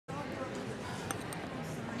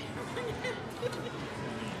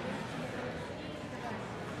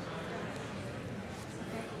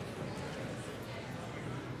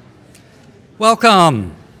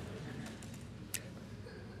Welcome.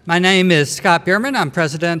 My name is Scott Bierman. I'm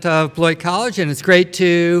president of Beloit College, and it's great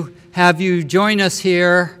to have you join us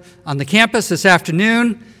here on the campus this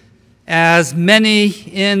afternoon. As many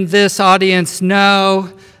in this audience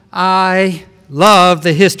know, I love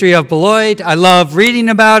the history of Beloit. I love reading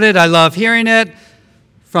about it. I love hearing it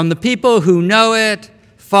from the people who know it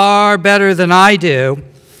far better than I do.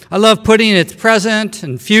 I love putting its present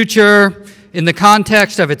and future in the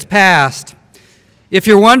context of its past. If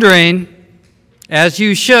you're wondering, as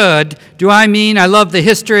you should, do I mean I love the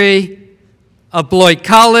history of Beloit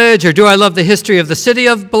College, or do I love the history of the city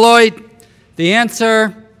of Beloit? The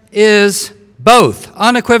answer is both,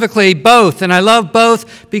 unequivocally both, and I love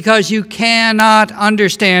both because you cannot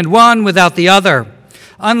understand one without the other.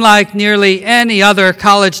 Unlike nearly any other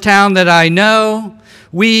college town that I know,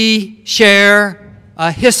 we share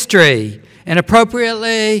a history, and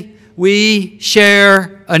appropriately, we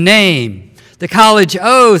share a name. The college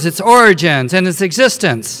owes its origins and its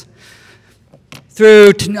existence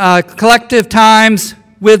through collective times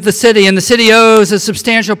with the city, and the city owes a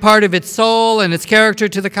substantial part of its soul and its character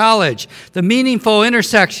to the college. The meaningful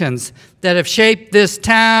intersections that have shaped this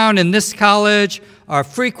town and this college are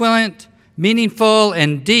frequent, meaningful,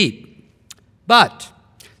 and deep. But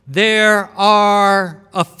there are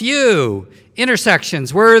a few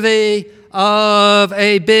intersections worthy of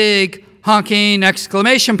a big honking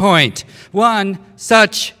exclamation point. One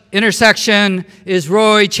such intersection is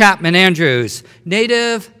Roy Chapman Andrews,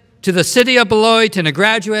 native to the city of Beloit and a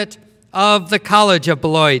graduate of the College of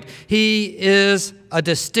Beloit. He is a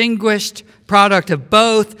distinguished product of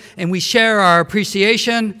both, and we share our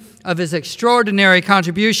appreciation of his extraordinary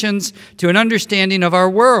contributions to an understanding of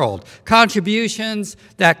our world, contributions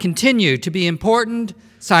that continue to be important,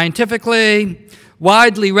 scientifically,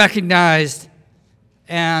 widely recognized,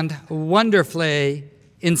 and wonderfully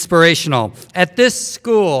inspirational. At this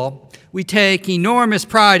school, we take enormous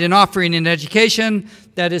pride in offering an education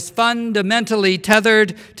that is fundamentally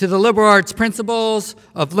tethered to the liberal arts principles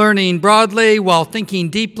of learning broadly while thinking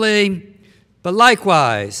deeply, but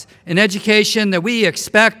likewise, an education that we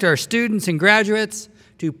expect our students and graduates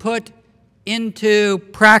to put into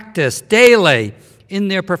practice daily in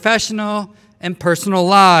their professional and personal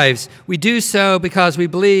lives. We do so because we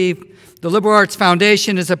believe the Liberal Arts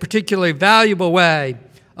Foundation is a particularly valuable way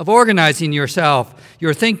of organizing yourself,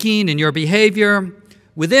 your thinking, and your behavior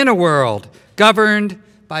within a world governed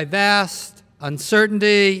by vast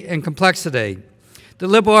uncertainty and complexity. The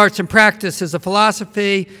liberal arts in practice is a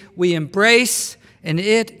philosophy we embrace, and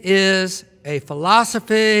it is a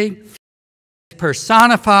philosophy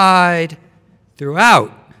personified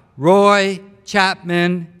throughout Roy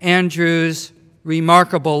Chapman Andrews'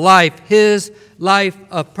 remarkable life, his life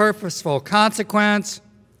of purposeful consequence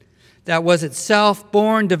that was itself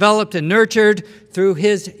born, developed, and nurtured through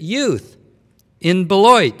his youth in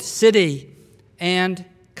Beloit City and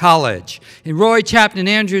College. In Roy Chapman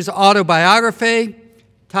Andrews' autobiography,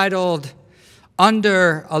 titled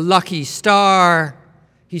Under a Lucky Star,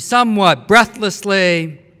 he somewhat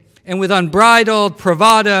breathlessly and with unbridled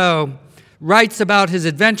bravado writes about his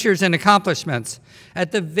adventures and accomplishments.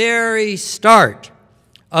 At the very start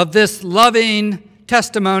of this loving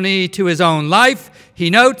testimony to his own life, he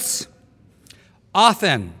notes,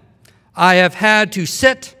 "Often I have had to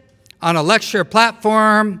sit on a lecture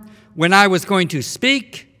platform when I was going to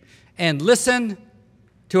speak and listen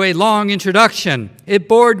to a long introduction. It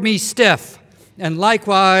bored me stiff, and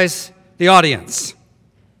likewise the audience."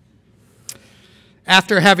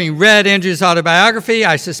 After having read Andrews' autobiography,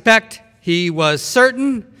 I suspect he was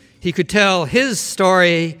certain he could tell his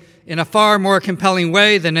story in a far more compelling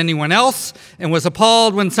way than anyone else, and was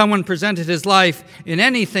appalled when someone presented his life in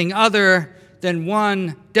anything other than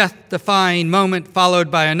one death-defying moment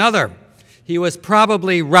followed by another. He was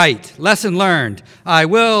probably right. Lesson learned. I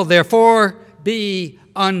will, therefore, be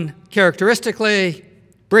uncharacteristically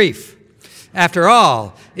brief. After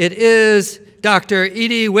all, it is Dr.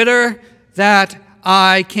 Edith Widder that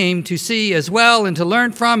I came to see as well and to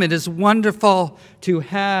learn from. It is wonderful to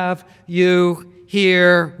have you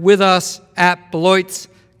here with us at Beloit's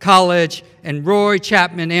College and Roy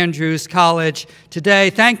Chapman Andrews College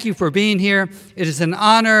today. Thank you for being here. It is an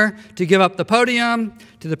honor to give up the podium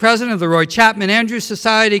to the president of the Roy Chapman Andrews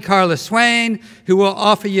Society, Carla Swain, who will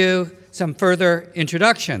offer you some further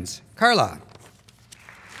introductions. Carla.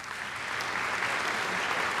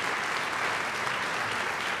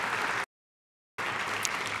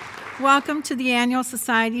 Welcome to the annual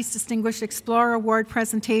Society's Distinguished Explorer Award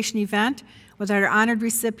presentation event with our honored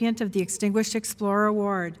recipient of the Distinguished Explorer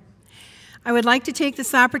Award. I would like to take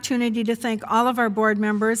this opportunity to thank all of our board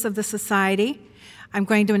members of the Society, I'm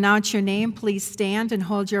going to announce your name. Please stand and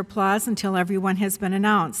hold your applause until everyone has been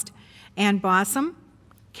announced. Ann Bossum,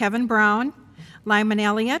 Kevin Brown, Lyman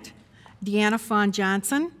Elliott, Deanna Fawn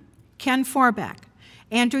Johnson, Ken Forbeck,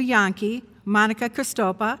 Andrew Yankee, Monica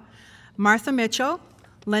Christopa, Martha Mitchell,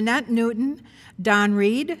 Lynette Newton, Don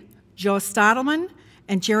Reed, Joe Stottleman,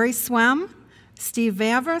 and Jerry Swem, Steve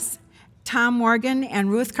Vavras, Tom Morgan, and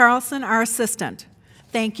Ruth Carlson, our assistant.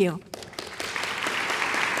 Thank you.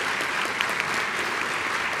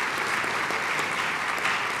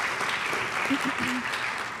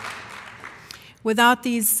 Without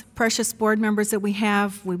these precious board members that we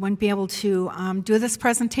have, we wouldn't be able to do this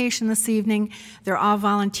presentation this evening. They're all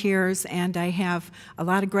volunteers, and I have a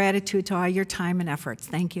lot of gratitude to all your time and efforts.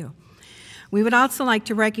 Thank you. We would also like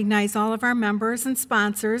to recognize all of our members and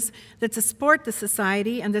sponsors that support the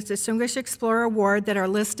Society and the Distinguished Explorer Award that are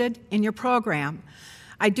listed in your program.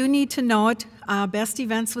 I do need to note, Best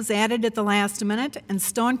Events was added at the last minute, and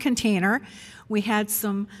Stone Container, we had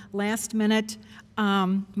some last-minute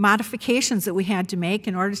modifications that we had to make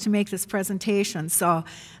in order to make this presentation. So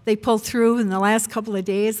they pulled through in the last couple of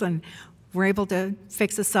days, and we're able to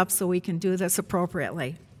fix this up so we can do this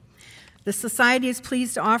appropriately. The Society is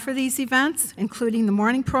pleased to offer these events, including the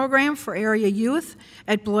morning program for area youth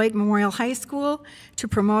at Beloit Memorial High School to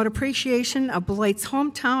promote appreciation of Beloit's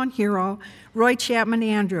hometown hero, Roy Chapman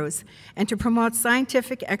Andrews, and to promote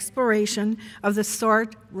scientific exploration of the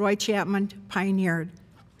sort Roy Chapman pioneered.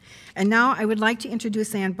 And now I would like to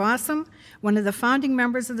introduce Ann Bossum, one of the founding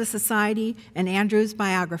members of the Society and Andrews'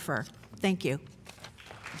 biographer. Thank you.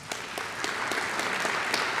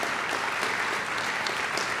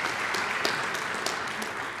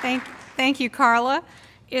 Thank you, Carla.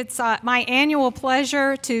 It's my annual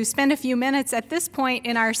pleasure to spend a few minutes at this point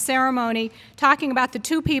in our ceremony talking about the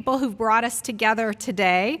two people who've brought us together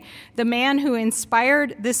today, the man who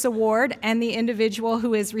inspired this award and the individual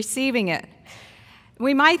who is receiving it.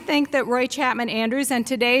 We might think that Roy Chapman Andrews and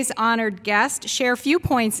today's honored guest share few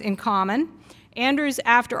points in common. Andrews,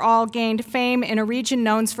 after all, gained fame in a region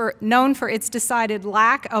known for its decided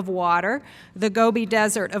lack of water, the Gobi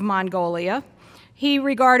Desert of Mongolia. He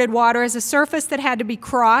regarded water as a surface that had to be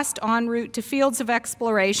crossed en route to fields of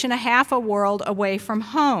exploration, a half a world away from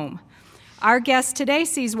home. Our guest today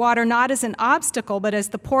sees water not as an obstacle, but as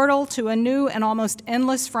the portal to a new and almost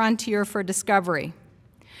endless frontier for discovery.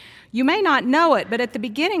 You may not know it, but at the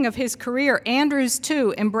beginning of his career, Andrews,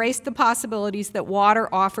 too, embraced the possibilities that water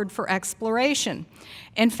offered for exploration.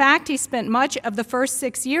 In fact, he spent much of the first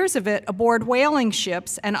 6 years of it aboard whaling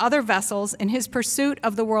ships and other vessels in his pursuit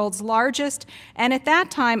of the world's largest, and at that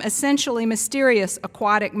time, essentially mysterious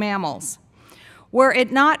aquatic mammals. Were it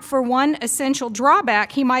not for one essential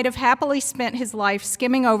drawback, he might have happily spent his life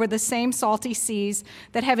skimming over the same salty seas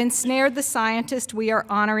that have ensnared the scientist we are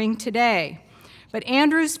honoring today. But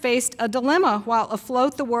Andrews faced a dilemma while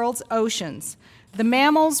afloat the world's oceans. The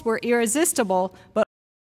mammals were irresistible, but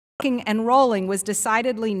rocking and rolling was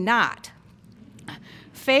decidedly not.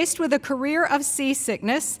 Faced with a career of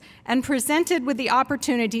seasickness and presented with the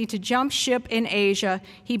opportunity to jump ship in Asia,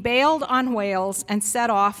 he bailed on whales and set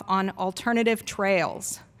off on alternative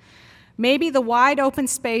trails. Maybe the wide open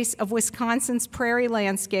space of Wisconsin's prairie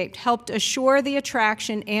landscape helped assure the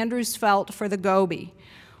attraction Andrews felt for the Gobi.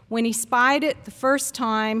 When he spied it the first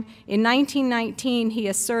time in 1919, he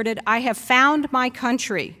asserted, "I have found my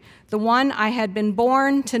country, the one I had been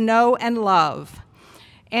born to know and love."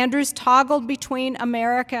 Andrews toggled between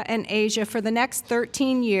America and Asia for the next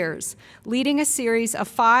 13 years, leading a series of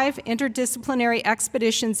 5 interdisciplinary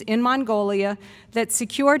expeditions in Mongolia that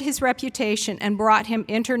secured his reputation and brought him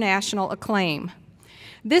international acclaim.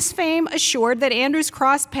 This fame assured that Andrews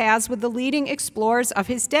crossed paths with the leading explorers of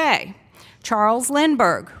his day: Charles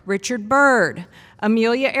Lindbergh, Richard Byrd,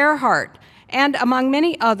 Amelia Earhart, and among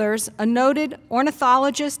many others, a noted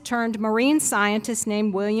ornithologist turned marine scientist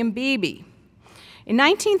named William Beebe. In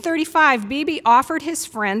 1935, Beebe offered his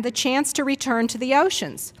friend the chance to return to the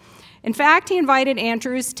oceans. In fact, he invited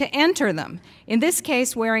Andrews to enter them, in this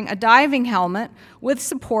case wearing a diving helmet with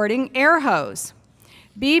supporting air hose.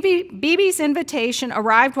 Beebe's invitation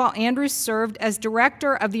arrived while Andrews served as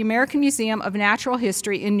director of the American Museum of Natural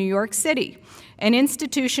History in New York City, an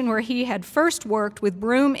institution where he had first worked with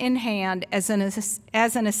broom in hand as an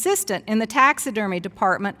assistant in the taxidermy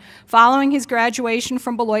department following his graduation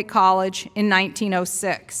from Beloit College in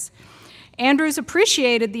 1906. Andrews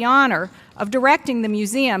appreciated the honor of directing the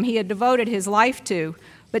museum he had devoted his life to,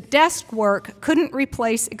 but desk work couldn't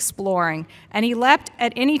replace exploring, and he leapt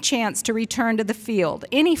at any chance to return to the field,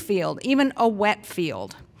 any field, even a wet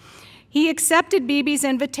field. He accepted Beebe's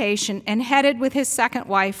invitation and headed with his second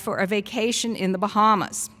wife for a vacation in the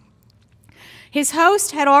Bahamas. His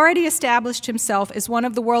host had already established himself as one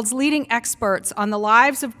of the world's leading experts on the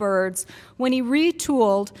lives of birds when he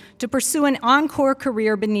retooled to pursue an encore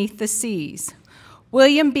career beneath the seas.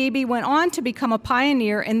 William Beebe went on to become a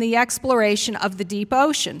pioneer in the exploration of the deep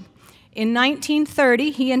ocean. In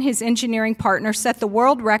 1930, he and his engineering partner set the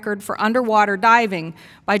world record for underwater diving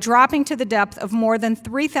by dropping to the depth of more than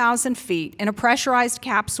 3,000 feet in a pressurized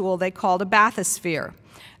capsule they called a bathysphere.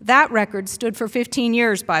 That record stood for 15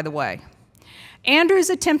 years, by the way. Andrews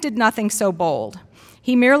attempted nothing so bold.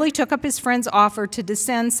 He merely took up his friend's offer to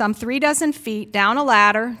descend some 36 feet down a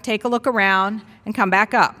ladder, take a look around, and come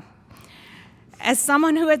back up. As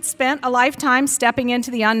someone who had spent a lifetime stepping into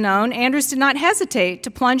the unknown, Andrews did not hesitate to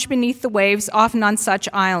plunge beneath the waves often on such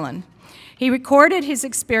island. He recorded his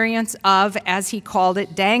experience of, as he called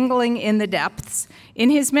it, dangling in the depths in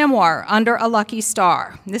his memoir, Under a Lucky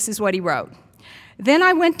Star. This is what he wrote. Then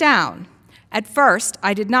I went down. At first,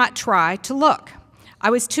 I did not try to look. I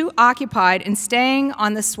was too occupied in staying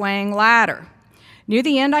on the swaying ladder. Near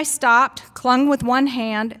the end, I stopped, clung with one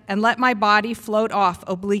hand, and let my body float off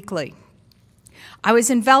obliquely. I was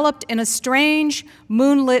enveloped in a strange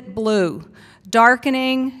moonlit blue,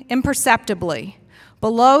 darkening imperceptibly.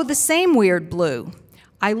 Below the same weird blue,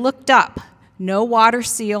 I looked up. No water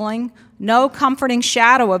ceiling, no comforting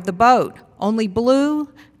shadow of the boat, only blue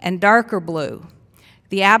and darker blue.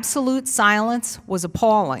 The absolute silence was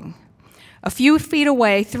appalling. A few feet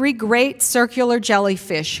away, 3 great circular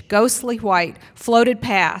jellyfish, ghostly white, floated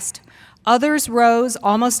past. Others rose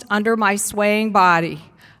almost under my swaying body.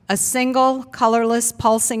 A single, colorless,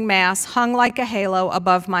 pulsing mass hung like a halo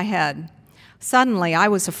above my head. Suddenly, I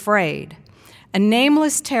was afraid. A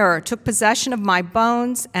nameless terror took possession of my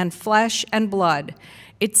bones and flesh and blood.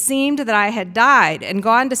 It seemed that I had died and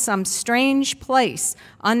gone to some strange place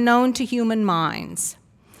unknown to human minds.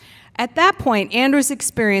 At that point, Andrews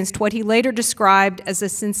experienced what he later described as a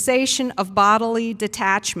sensation of bodily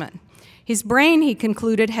detachment. His brain, he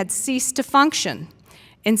concluded, had ceased to function.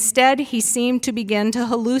 Instead, he seemed to begin to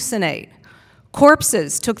hallucinate.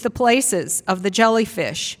 Corpses took the places of the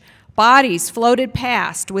jellyfish. Bodies floated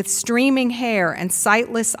past with streaming hair and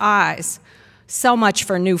sightless eyes. So much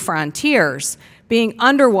for new frontiers. Being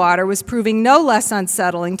underwater was proving no less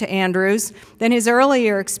unsettling to Andrews than his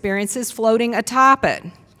earlier experiences floating atop it.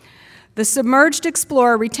 The submerged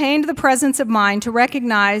explorer retained the presence of mind to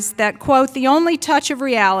recognize that, quote, the only touch of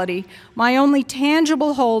reality, my only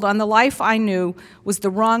tangible hold on the life I knew, was the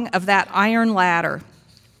rung of that iron ladder.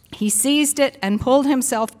 He seized it and pulled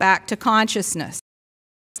himself back to consciousness.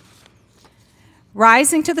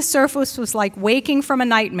 Rising to the surface was like waking from a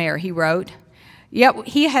nightmare, he wrote. Yet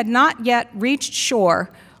he had not yet reached shore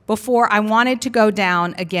before I wanted to go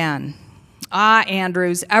down again. Ah,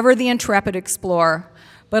 Andrews, ever the intrepid explorer.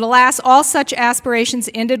 But alas, all such aspirations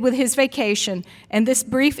ended with his vacation, and this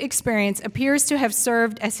brief experience appears to have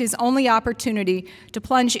served as his only opportunity to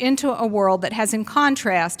plunge into a world that has, in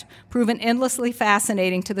contrast, proven endlessly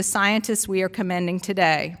fascinating to the scientists we are commending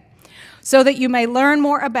today. So that you may learn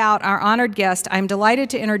more about our honored guest, I'm delighted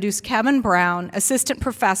to introduce Kevin Brown, Assistant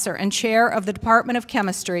Professor and Chair of the Department of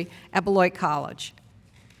Chemistry at Beloit College.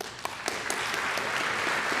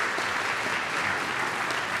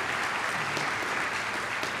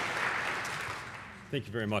 Thank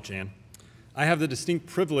you very much, Anne. I have the distinct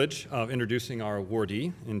privilege of introducing our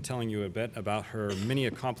awardee and telling you a bit about her many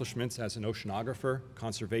accomplishments as an oceanographer,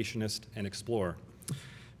 conservationist, and explorer.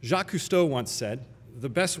 Jacques Cousteau once said, "The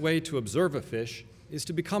best way to observe a fish is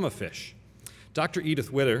to become a fish." Dr. Edith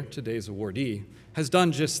Widder, today's awardee, has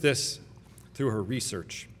done just this through her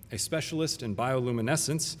research. A specialist in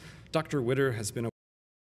bioluminescence, Dr. Widder has been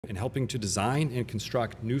in helping to design and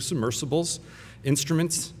construct new submersibles,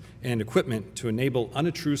 instruments, and equipment to enable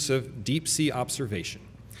unobtrusive deep-sea observation.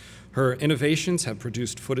 Her innovations have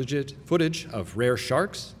produced footage of rare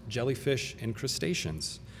sharks, jellyfish, and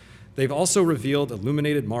crustaceans. They've also revealed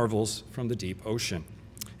illuminated marvels from the deep ocean.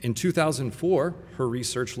 In 2004, her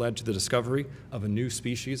research led to the discovery of a new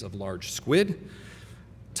species of large squid,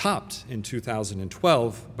 topped in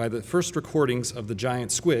 2012 by the first recordings of the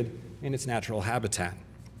giant squid in its natural habitat.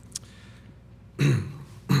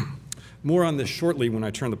 More on this shortly when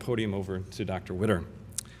I turn the podium over to Dr. Widder.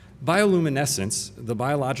 Bioluminescence, the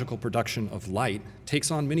biological production of light,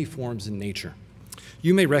 takes on many forms in nature.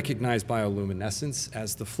 You may recognize bioluminescence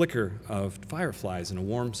as the flicker of fireflies in a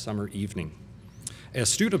warm summer evening.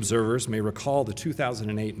 Astute observers may recall the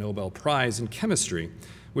 2008 Nobel Prize in Chemistry,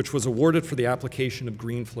 which was awarded for the application of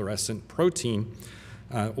green fluorescent protein,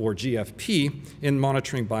 or GFP, in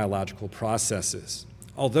monitoring biological processes.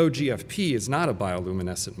 Although GFP is not a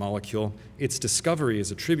bioluminescent molecule, its discovery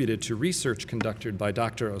is attributed to research conducted by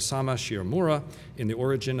Dr. Osamu Shiramura in the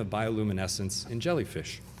origin of bioluminescence in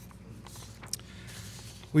jellyfish.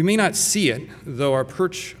 We may not see it, though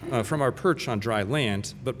from our perch on dry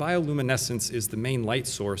land, but bioluminescence is the main light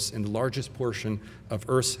source in the largest portion of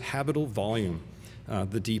Earth's habitable volume,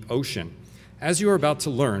 the deep ocean. As you are about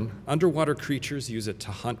to learn, underwater creatures use it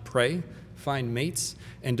to hunt prey, find mates,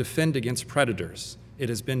 and defend against predators. It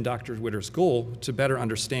has been Dr. Widder's goal to better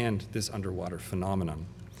understand this underwater phenomenon.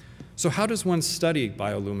 So how does one study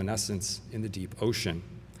bioluminescence in the deep ocean?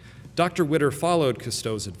 Dr. Widder followed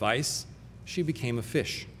Cousteau's advice. She became a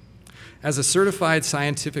fish. As a certified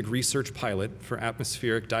scientific research pilot for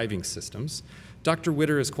atmospheric diving systems, Dr.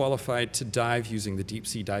 Widder is qualified to dive using the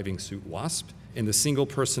deep-sea diving suit WASP in the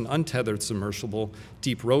single-person untethered submersible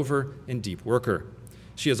Deep Rover and Deep Worker.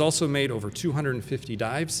 She has also made over 250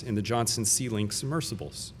 dives in the Johnson Sea Link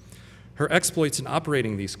submersibles. Her exploits in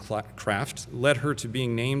operating these craft led her to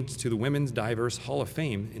being named to the Women's Divers Hall of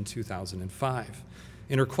Fame in 2005.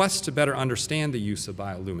 In her quest to better understand the use of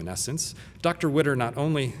bioluminescence, Dr. Widder not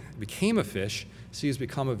only became a fish, she has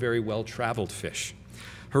become a very well-traveled fish.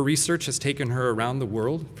 Her research has taken her around the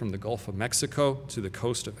world, from the Gulf of Mexico to the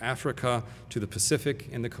coast of Africa to the Pacific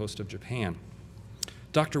and the coast of Japan.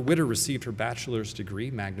 Dr. Widder received her bachelor's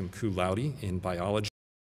degree, magna cum laude, in biology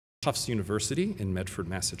at Tufts University in Medford,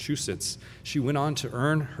 Massachusetts. She went on to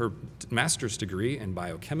earn her master's degree in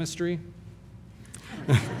biochemistry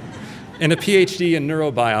and a PhD in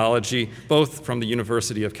neurobiology, both from the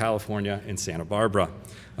University of California in Santa Barbara.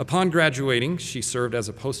 Upon graduating, she served as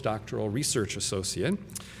a postdoctoral research associate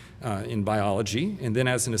in biology, and then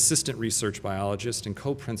as an assistant research biologist and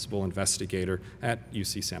co-principal investigator at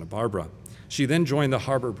UC Santa Barbara. She then joined the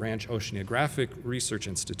Harbor Branch Oceanographic Research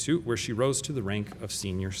Institute, where she rose to the rank of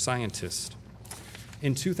senior scientist.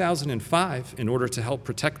 In 2005, in order to help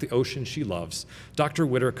protect the ocean she loves, Dr.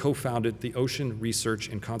 Widder co-founded the Ocean Research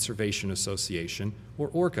and Conservation Association, or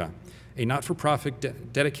ORCA, a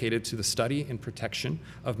not-for-profit dedicated to the study and protection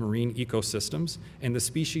of marine ecosystems and the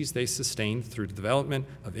species they sustain through the development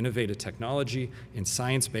of innovative technology and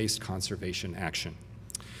science-based conservation action.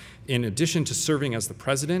 In addition to serving as the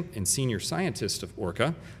president and senior scientist of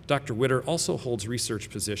ORCA, Dr. Widder also holds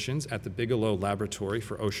research positions at the Bigelow Laboratory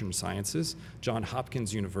for Ocean Sciences, Johns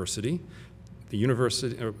Hopkins University,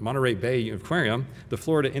 the Monterey Bay Aquarium, the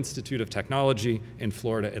Florida Institute of Technology, and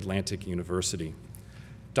Florida Atlantic University.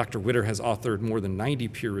 Dr. Widder has authored more than 90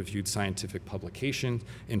 peer-reviewed scientific publications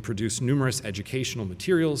and produced numerous educational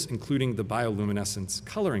materials, including the Bioluminescence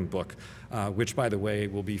Coloring Book, which, by the way,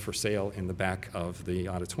 will be for sale in the back of the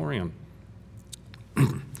auditorium.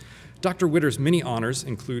 Dr. Widder's many honors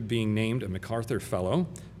include being named a MacArthur Fellow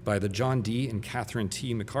by the John D. and Catherine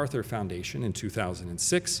T. MacArthur Foundation in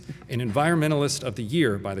 2006, an Environmentalist of the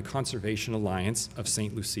Year by the Conservation Alliance of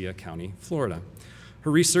St. Lucia County, Florida. Her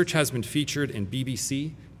research has been featured in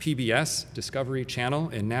BBC, PBS, Discovery Channel,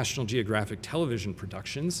 and National Geographic television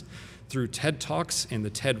productions, through TED Talks and the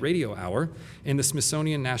TED Radio Hour in the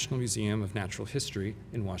Smithsonian National Museum of Natural History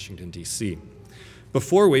in Washington, D.C.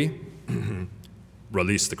 Before we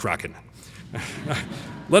release the Kraken,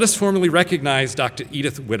 let us formally recognize Dr.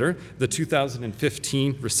 Edith Widder, the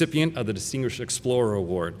 2015 recipient of the Distinguished Explorer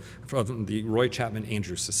Award from the Roy Chapman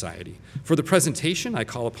Andrews Society. For the presentation, I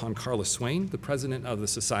call upon Carla Swain, the president of the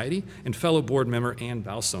Society, and fellow board member Ann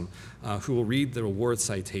Balsam, who will read the award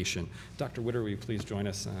citation. Dr. Widder, will you please join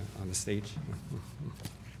us on the stage?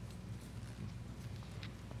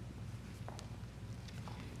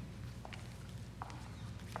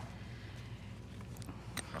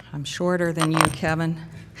 I'm shorter than you, Kevin.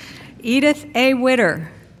 Edith A.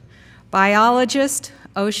 Widder, biologist,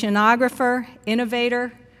 oceanographer,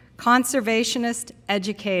 innovator, conservationist,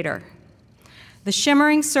 educator. The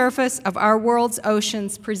shimmering surface of our world's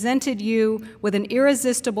oceans presented you with an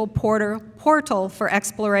irresistible portal for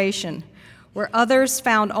exploration. Where others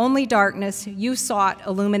found only darkness, you sought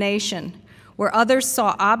illumination. Where others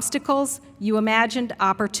saw obstacles, you imagined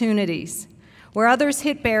opportunities. Where others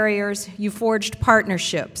hit barriers, you forged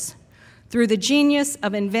partnerships. Through the genius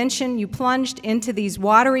of invention, you plunged into these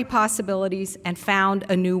watery possibilities and found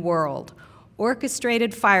a new world.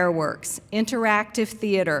 Orchestrated fireworks, interactive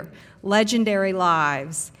theater, legendary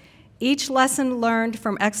lives. Each lesson learned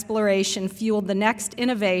from exploration fueled the next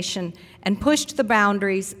innovation and pushed the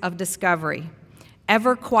boundaries of discovery.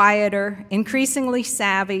 Ever quieter, increasingly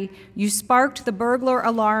savvy, you sparked the burglar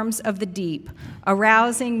alarms of the deep,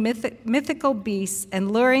 arousing mythical beasts and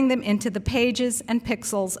luring them into the pages and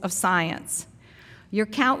pixels of science. Your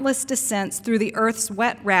countless descents through the Earth's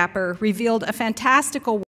wet wrapper revealed a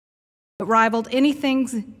fantastical rivaled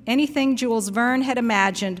anything Jules Verne had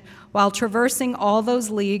imagined while traversing all those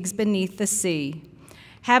leagues beneath the sea.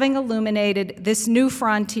 Having illuminated this new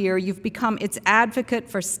frontier, you've become its advocate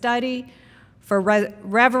for study, for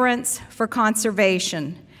reverence, for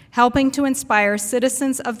conservation, helping to inspire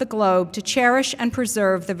citizens of the globe to cherish and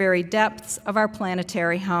preserve the very depths of our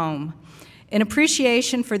planetary home. In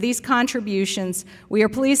appreciation for these contributions, we are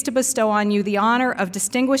pleased to bestow on you the honor of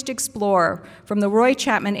Distinguished Explorer from the Roy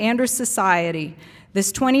Chapman Andrews Society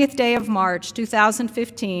this 20th day of March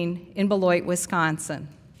 2015 in Beloit, Wisconsin.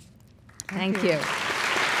 Thank you.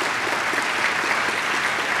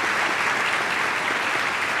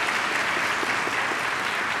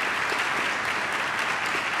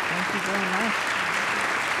 Thank you very much.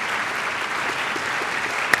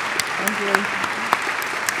 Thank you.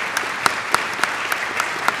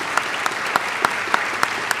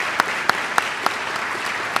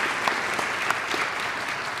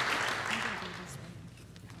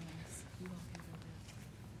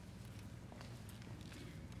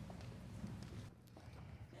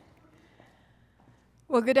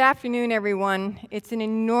 Well, good afternoon, everyone. It's an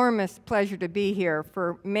enormous pleasure to be here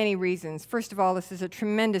for many reasons. First of all, this is a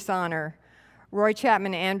tremendous honor. Roy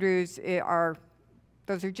Chapman Andrews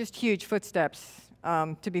those are just huge footsteps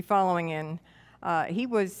to be following in. He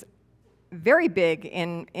was very big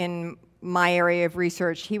in my area of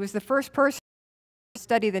research. He was the first person to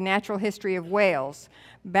study the natural history of whales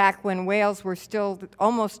back when whales were still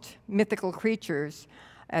almost mythical creatures,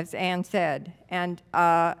 as Anne said. And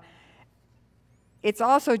it's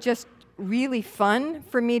also just really fun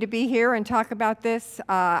for me to be here and talk about this.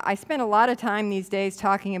 I spend a lot of time these days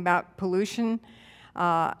talking about pollution,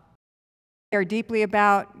 care deeply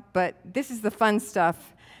about, but this is the fun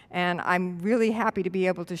stuff, and I'm really happy to be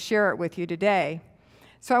able to share it with you today.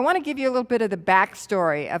 So I want to give you a little bit of the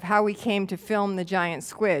backstory of how we came to film the giant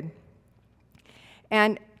squid.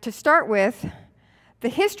 And to start with, the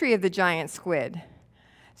history of the giant squid.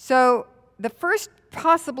 So the first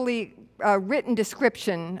possibly written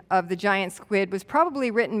description of the giant squid was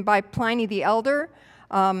probably written by Pliny the Elder,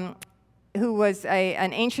 who was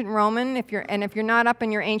an ancient Roman. If you're not up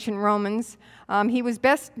in your ancient Romans, he was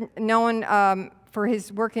best known for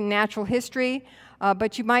his work in natural history,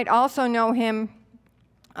 but you might also know him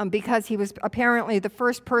because he was apparently the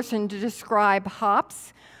first person to describe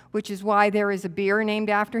hops, which is why there is a beer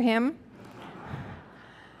named after him.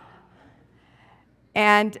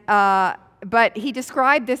 And but he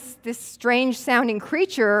described this strange-sounding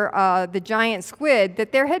creature, the giant squid,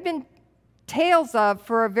 that there had been tales of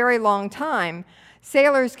for a very long time.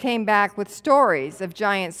 Sailors came back with stories of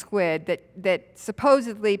giant squid that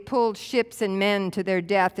supposedly pulled ships and men to their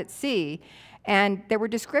death at sea. And there were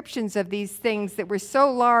descriptions of these things that were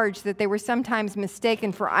so large that they were sometimes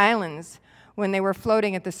mistaken for islands when they were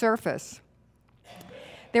floating at the surface.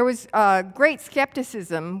 There was great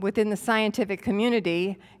skepticism within the scientific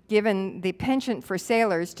community, given the penchant for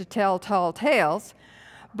sailors to tell tall tales.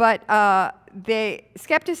 But the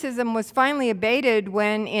skepticism was finally abated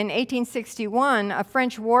when, in 1861, a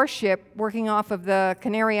French warship working off of the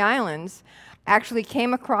Canary Islands actually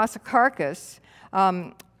came across a carcass.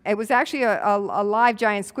 It was actually a live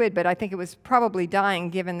giant squid, but I think it was probably dying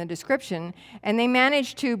given the description. And they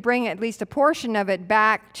managed to bring at least a portion of it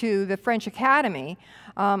back to the French Academy,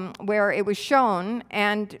 where it was shown,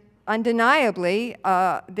 and undeniably,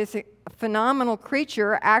 this phenomenal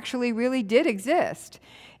creature actually really did exist.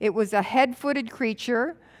 It was a head-footed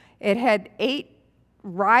creature. It had 8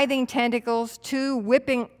 writhing tentacles,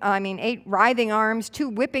 8 writhing arms, 2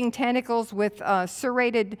 whipping tentacles with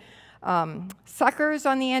serrated suckers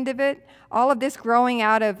on the end of it. All of this growing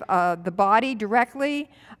out of the body directly.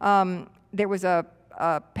 There was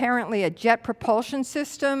apparently a jet propulsion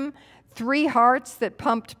system, 3 hearts that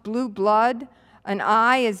pumped blue blood, an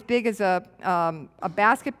eye as big as a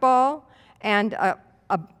basketball, and a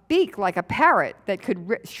beak like a parrot that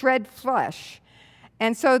could shred flesh.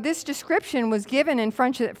 And so this description was given in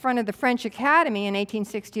front of the French Academy in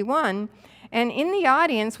 1861, and in the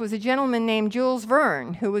audience was a gentleman named Jules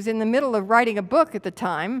Verne, who was in the middle of writing a book at the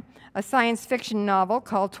time, a science fiction novel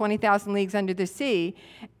called 20,000 Leagues Under the Sea,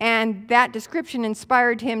 and that description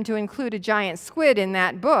inspired him to include a giant squid in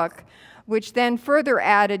that book, which then further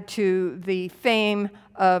added to the fame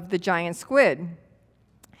of the giant squid.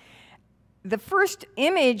 The first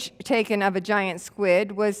image taken of a giant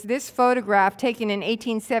squid was this photograph taken in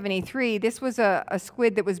 1873. This was a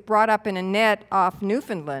squid that was brought up in a net off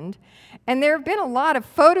Newfoundland. And there have been a lot of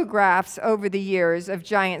photographs over the years of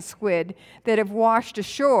giant squid that have washed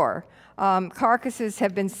ashore. Carcasses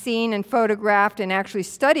have been seen and photographed and actually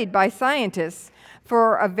studied by scientists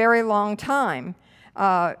for a very long time.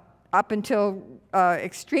 up until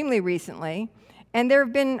extremely recently. And there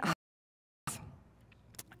have been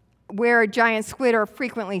where giant squid are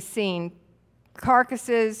frequently seen,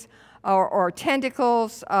 carcasses or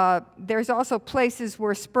tentacles. There's also places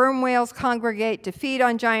where sperm whales congregate to feed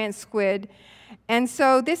on giant squid. And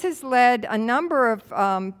so this has led a number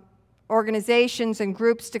of organizations and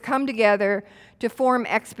groups to come together to form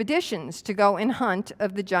expeditions to go and hunt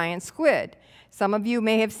of the giant squid. Some of you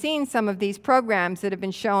may have seen some of these programs that have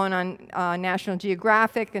been shown on National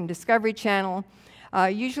Geographic and Discovery Channel.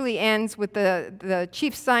 Usually ends with the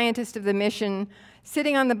chief scientist of the mission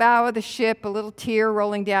sitting on the bow of the ship, a little tear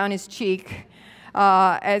rolling down his cheek,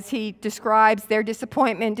 as he describes their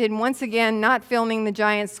disappointment in once again not filming the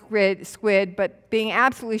giant squid, but being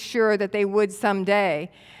absolutely sure that they would someday.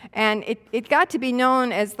 And it got to be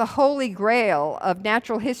known as the holy grail of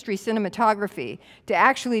natural history cinematography, to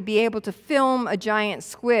actually be able to film a giant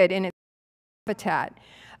squid in its habitat.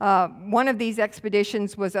 One of these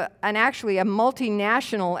expeditions was actually a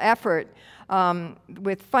multinational effort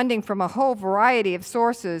with funding from a whole variety of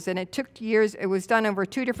sources, and it took years. It was done over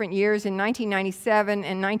 2 different years, in 1997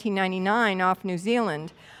 and 1999 off New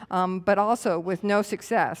Zealand, but also with no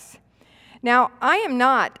success. Now, I am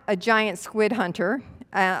not a giant squid hunter.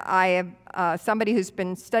 I am somebody who's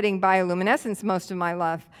been studying bioluminescence most of my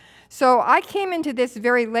life. So I came into this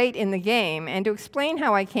very late in the game, and to explain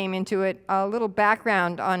how I came into it, a little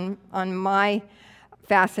background on my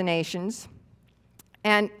fascinations.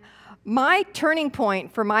 And my turning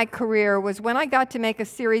point for my career was when I got to make a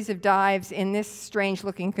series of dives in this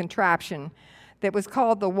strange-looking contraption that was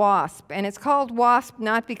called the WASP. And it's called WASP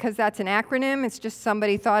not because that's an acronym, it's just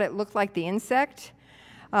somebody thought it looked like the insect,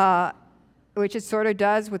 which it sort of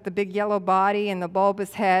does with the big yellow body and the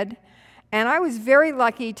bulbous head. And I was very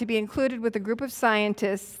lucky to be included with a group of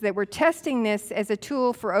scientists that were testing this as a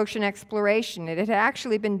tool for ocean exploration. It had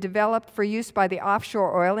actually been developed for use by the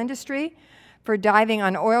offshore oil industry for diving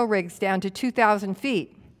on oil rigs down to 2,000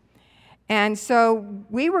 feet. And so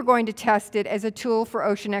we were going to test it as a tool for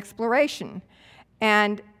ocean exploration.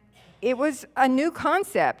 And it was a new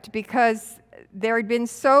concept because there had been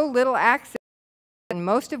so little access, and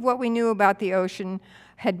most of what we knew about the ocean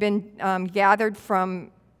had been gathered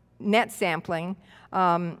from net sampling.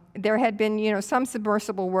 There had been, some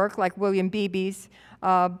submersible work like William Beebe's,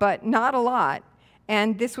 but not a lot.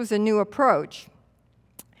 And this was a new approach.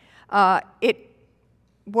 It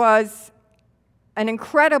was an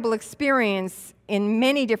incredible experience in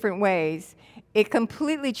many different ways. It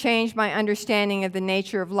completely changed my understanding of the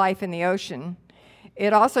nature of life in the ocean.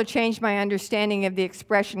 It also changed my understanding of the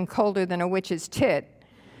expression colder than a witch's tit.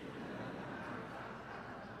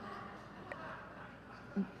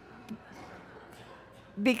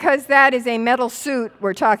 Because that is a metal suit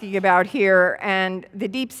we're talking about here, and the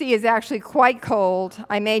deep sea is actually quite cold.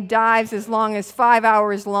 I made dives as long as 5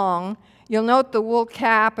 hours long. You'll note the wool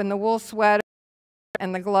cap and the wool sweater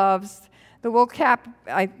and the gloves. The wool cap,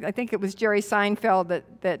 I think it was Jerry Seinfeld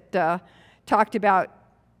that talked about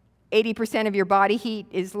 80% of your body heat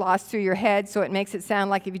is lost through your head, so it makes it sound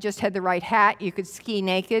like if you just had the right hat, you could ski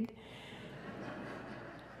naked.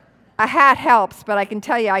 A hat helps, but I can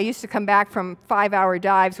tell you, I used to come back from 5-hour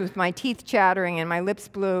dives with my teeth chattering and my lips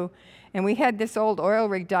blue, and we had this old oil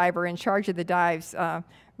rig diver in charge of the dives,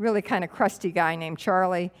 really kind of crusty guy named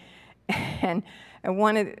Charlie, and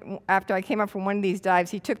after I came up from one of these dives,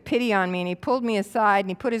 he took pity on me, and he pulled me aside, and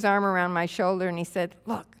he put his arm around my shoulder, and he said,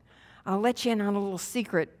 "Look, I'll let you in on a little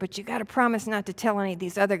secret, but you got to promise not to tell any of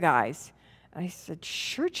these other guys." I said,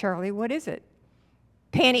 "Sure, Charlie, what is it?"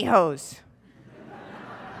 "Pantyhose."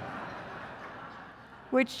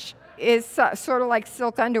 Which is sort of like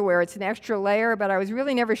silk underwear. It's an extra layer, but I was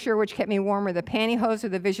really never sure which kept me warmer, the pantyhose or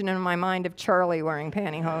the vision in my mind of Charlie wearing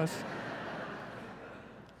pantyhose.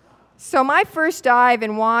 So my first dive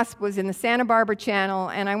in WASP was in the Santa Barbara Channel,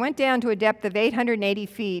 and I went down to a depth of 880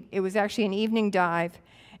 feet. It was actually an evening dive,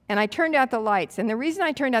 and I turned out the lights. And the reason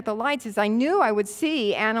I turned out the lights is I knew I would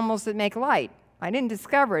see animals that make light. I didn't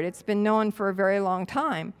discover it. It's been known for a very long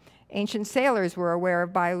time. Ancient sailors were aware of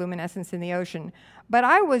bioluminescence in the ocean. But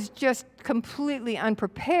I was just completely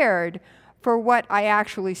unprepared for what I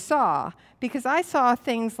actually saw, because I saw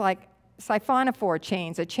things like siphonophore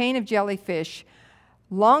chains, a chain of jellyfish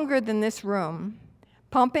longer than this room,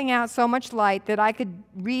 pumping out so much light that I could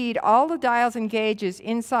read all the dials and gauges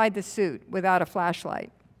inside the suit without a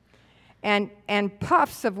flashlight. And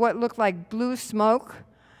puffs of what looked like blue smoke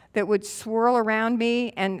that would swirl around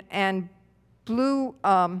me, and blue,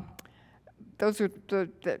 those are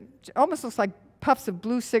almost looks like puffs of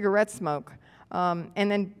blue cigarette smoke,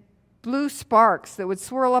 and then blue sparks that would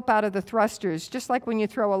swirl up out of the thrusters, just like when you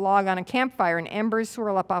throw a log on a campfire and embers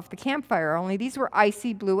swirl up off the campfire, only these were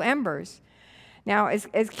icy blue embers. Now, as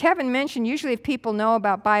Kevin mentioned, usually if people know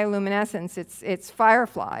about bioluminescence, it's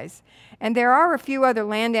fireflies. And there are a few other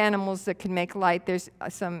land animals that can make light. There's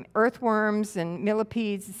some earthworms and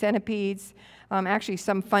millipedes, centipedes. Actually,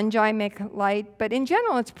 some fungi make light. But in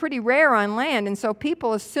general, it's pretty rare on land, and so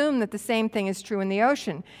people assume that the same thing is true in the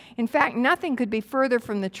ocean. In fact, nothing could be further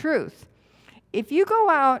from the truth. If you go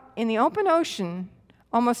out in the open ocean,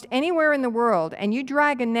 almost anywhere in the world, and you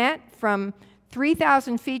drag a net from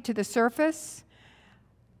 3,000 feet to the surface,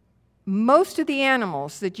 most of the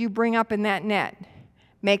animals that you bring up in that net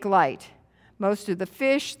make light. Most of the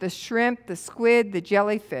fish, the shrimp, the squid, the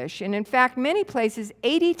jellyfish, and in fact, many places,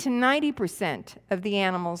 80 to 90% of the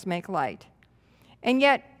animals make light. And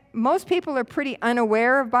yet, most people are pretty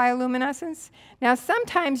unaware of bioluminescence. Now,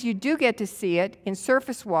 sometimes you do get to see it in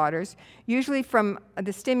surface waters, usually from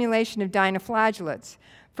the stimulation of dinoflagellates.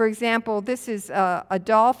 For example, this is a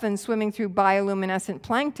dolphin swimming through bioluminescent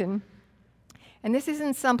plankton. And this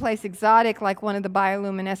isn't someplace exotic like one of the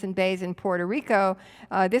bioluminescent bays in Puerto Rico.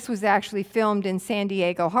 This was actually filmed in San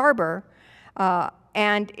Diego Harbor.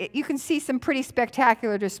 You can see some pretty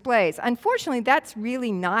spectacular displays. Unfortunately, that's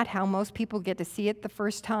really not how most people get to see it the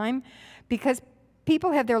first time, because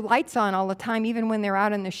people have their lights on all the time, even when they're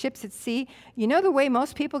out on the ships at sea. You know the way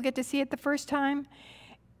most people get to see it the first time?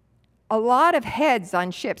 A lot of heads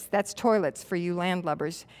on ships, that's toilets for you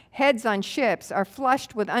landlubbers, heads on ships are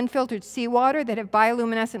flushed with unfiltered seawater that have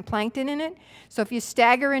bioluminescent plankton in it. So if you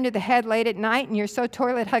stagger into the head late at night and you're so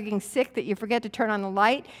toilet-hugging sick that you forget to turn on the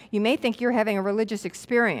light, you may think you're having a religious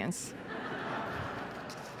experience.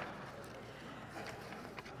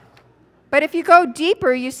 But if you go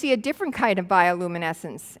deeper, you see a different kind of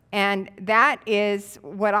bioluminescence, and that is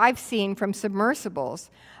what I've seen from submersibles.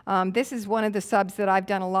 This is one of the subs that I've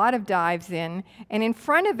done a lot of dives in, and in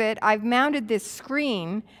front of it, I've mounted this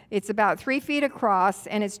screen. It's about 3 feet across,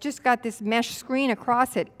 and it's just got this mesh screen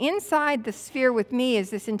across it. Inside the sphere with me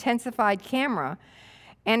is this intensified camera,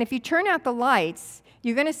 and if you turn out the lights,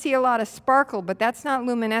 you're going to see a lot of sparkle, but that's not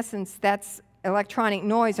luminescence, that's electronic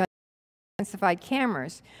noise on intensified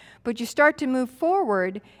cameras. But you start to move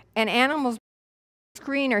forward, and animals on the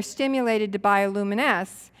screen are stimulated to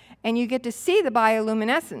bioluminesce, and you get to see the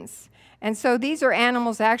bioluminescence. And so these are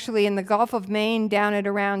animals actually in the Gulf of Maine down at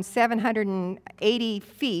around 780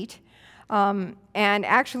 feet. And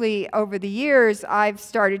actually, over the years, I've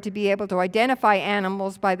started to be able to identify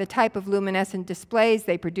animals by the type of luminescent displays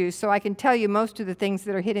they produce. So I can tell you most of the things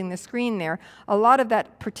that are hitting the screen there. A lot of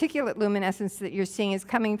that particulate luminescence that you're seeing is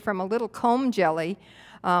coming from a little comb jelly.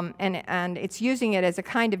 And it's using it as a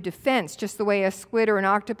kind of defense, just the way a squid or an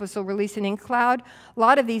octopus will release an ink cloud. A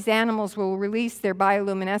lot of these animals will release their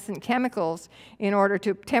bioluminescent chemicals in order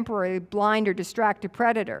to temporarily blind or distract a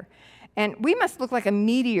predator. And we must look like a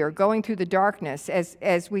meteor going through the darkness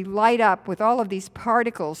as we light up with all of these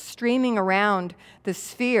particles streaming around the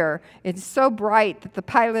sphere. It's so bright that the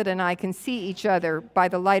pilot and I can see each other by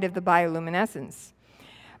the light of the bioluminescence.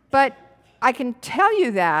 But I can tell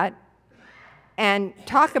you that and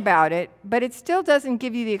talk about it, but it still doesn't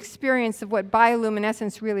give you the experience of what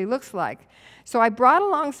bioluminescence really looks like. So I brought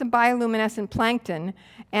along some bioluminescent plankton,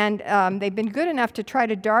 and they've been good enough to try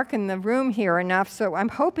to darken the room here enough, so I'm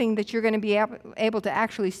hoping that you're going to be able to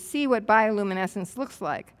actually see what bioluminescence looks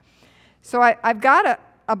like. So I've got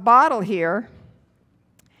a bottle here,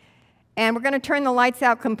 and we're going to turn the lights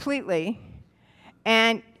out completely,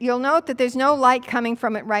 and you'll note that there's no light coming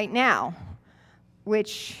from it right now,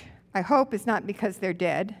 which I hope is not because they're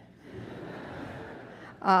dead.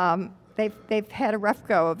 They've had a rough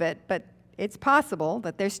go of it, but it's possible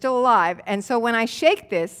that they're still alive. And so when I shake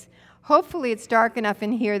this, hopefully it's dark enough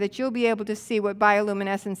in here that you'll be able to see what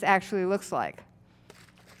bioluminescence actually looks like.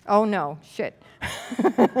 Oh no, shit.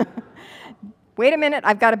 Wait a minute,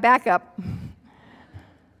 I've got to back up.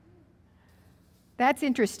 That's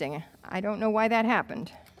interesting. I don't know why that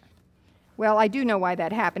happened. Well, I do know why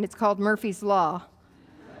that happened. It's called Murphy's Law.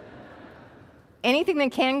 Anything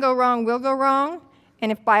that can go wrong will go wrong,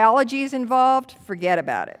 and if biology is involved, forget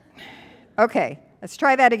about it. Okay, let's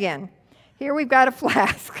try that again. Here we've got a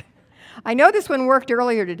flask. I know this one worked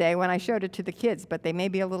earlier today when I showed it to the kids, but they may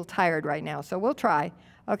be a little tired right now, so we'll try.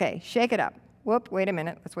 Okay, shake it up. Whoop, wait a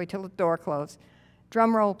minute. Let's wait till the door closes.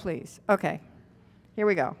 Drum roll, please. Okay, here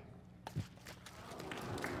we go.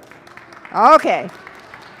 Okay.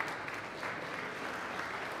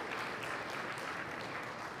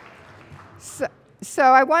 So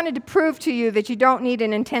I wanted to prove to you that you don't need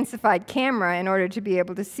an intensified camera in order to be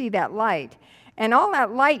able to see that light. And all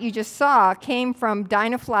that light you just saw came from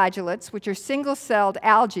dinoflagellates, which are single-celled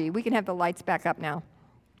algae. We can have the lights back up now.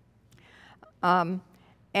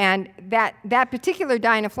 And that particular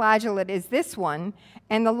dinoflagellate is this one.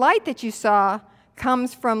 And the light that you saw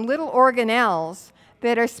comes from little organelles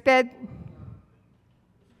that are sped.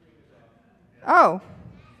 Oh.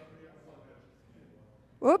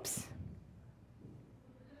 Oops.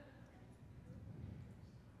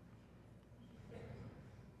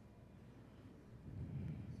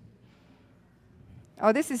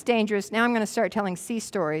 Oh, this is dangerous. Now I'm going to start telling sea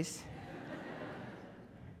stories.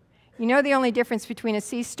 You know the only difference between a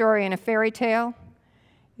sea story and a fairy tale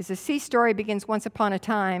is a sea story begins once upon a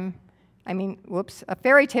time. A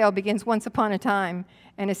fairy tale begins once upon a time,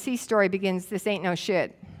 and a sea story begins, this ain't no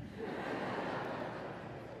shit.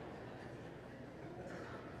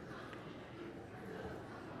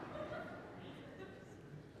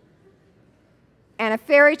 And a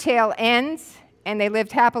fairy tale ends, and they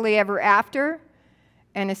lived happily ever after,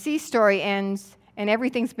 and a sea story ends, and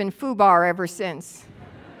everything's been foobar ever since.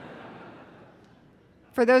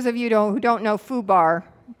 For those of you who don't know foobar,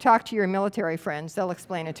 talk to your military friends. They'll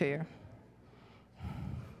explain it to you.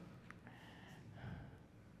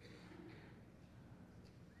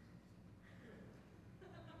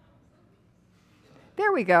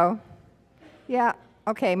 There we go. Yeah,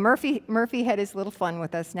 okay, Murphy had his little fun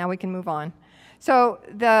with us. Now we can move on. So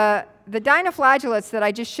the dinoflagellates that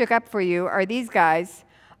I just shook up for you are these guys.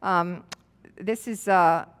 This is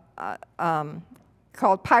called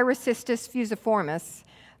Pyrocystis fusiformis,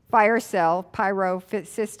 fire cell,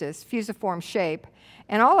 Pyrocystis, fusiform shape.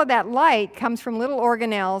 And all of that light comes from little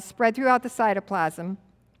organelles spread throughout the cytoplasm.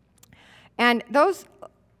 And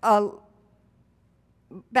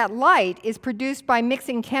that light is produced by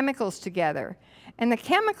mixing chemicals together. And the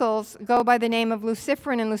chemicals go by the name of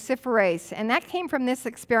luciferin and luciferase. And that came from this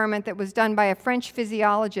experiment that was done by a French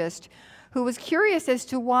physiologist who was curious as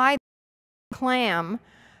to why the clam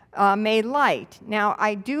made light. Now,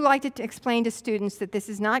 I do like to explain to students that this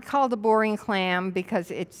is not called a boring clam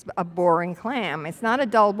because it's a boring clam. It's not a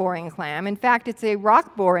dull boring clam. In fact, it's a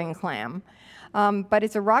rock boring clam. But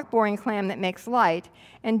it's a rock boring clam that makes light.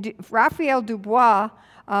 And Raphael Dubois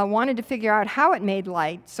wanted to figure out how it made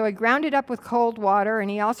light. So he ground it up with cold water, and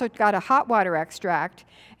he also got a hot water extract.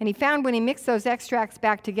 And he found when he mixed those extracts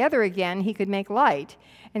back together again, he could make light.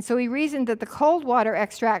 And so he reasoned that the cold water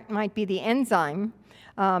extract might be the enzyme,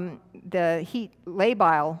 the heat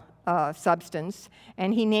labile substance,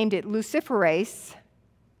 and he named it luciferase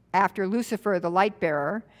after Lucifer, the light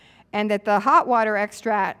bearer, and that the hot water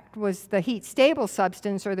extract was the heat stable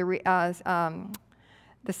substance, or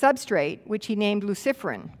the substrate, which he named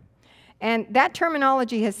luciferin. And that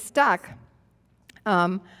terminology has stuck,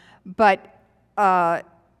 but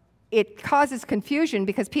it causes confusion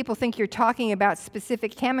because people think you're talking about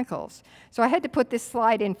specific chemicals. So I had to put this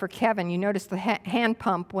slide in for Kevin. You notice the hand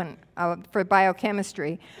pump for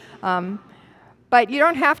biochemistry. But you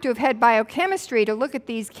don't have to have had biochemistry to look at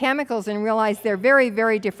these chemicals and realize they're very,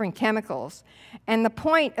 very different chemicals. And the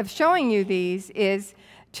point of showing you these is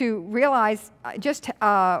to realize just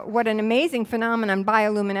what an amazing phenomenon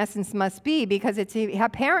bioluminescence must be, because it's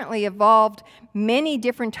apparently evolved many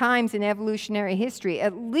different times in evolutionary history,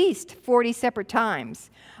 at least 40 separate times,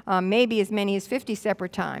 maybe as many as 50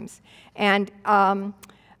 separate times. And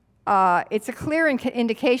it's a clear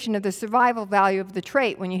indication of the survival value of the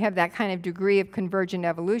trait when you have that kind of degree of convergent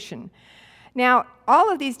evolution. Now,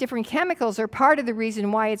 all of these different chemicals are part of the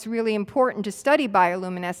reason why it's really important to study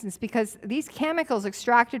bioluminescence, because these chemicals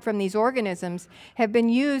extracted from these organisms have been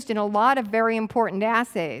used in a lot of very important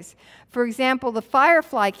assays. For example, the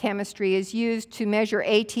firefly chemistry is used to measure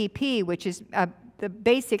ATP, which is the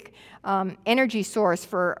basic energy source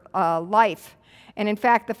for life. And in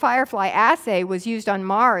fact, the firefly assay was used on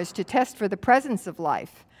Mars to test for the presence of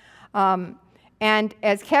life. And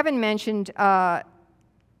as Kevin mentioned,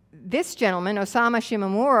 this gentleman, Osamu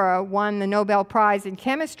Shimomura, won the Nobel Prize in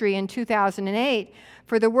Chemistry in 2008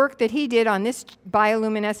 for the work that he did on this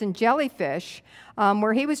bioluminescent jellyfish,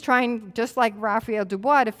 where he was trying, just like Raphael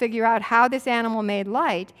Dubois, to figure out how this animal made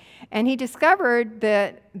light. And he discovered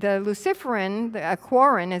that the luciferin, the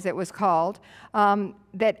aquarin as it was called,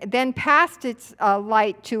 that then passed its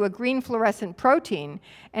light to a green fluorescent protein.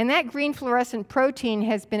 And that green fluorescent protein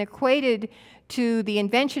has been equated to the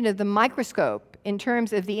invention of the microscope in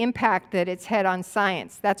terms of the impact that it's had on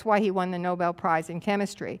science. That's why he won the Nobel Prize in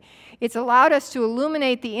Chemistry. It's allowed us to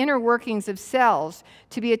illuminate the inner workings of cells,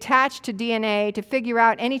 to be attached to DNA, to figure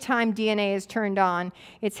out any time DNA is turned on.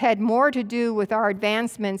 It's had more to do with our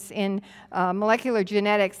advancements in molecular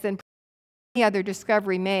genetics than any other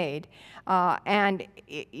discovery made. And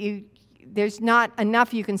there's not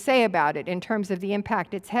enough you can say about it in terms of the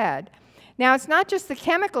impact it's had. Now, it's not just the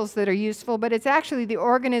chemicals that are useful, but it's actually the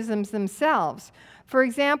organisms themselves. For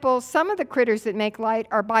example, some of the critters that make light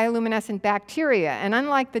are bioluminescent bacteria, and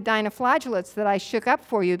unlike the dinoflagellates that I shook up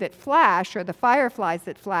for you that flash, or the fireflies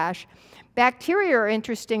that flash, bacteria are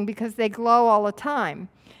interesting because they glow all the time.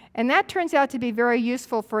 And that turns out to be very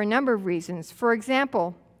useful for a number of reasons. For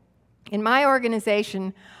example, in my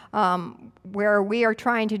organization, where we are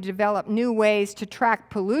trying to develop new ways to track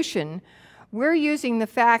pollution, we're using the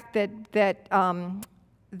fact that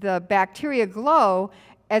the bacteria glow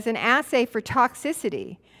as an assay for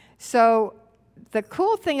toxicity. So the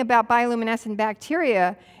cool thing about bioluminescent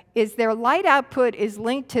bacteria is their light output is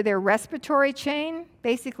linked to their respiratory chain,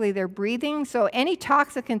 basically their breathing. So any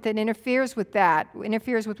toxicant that interferes with that,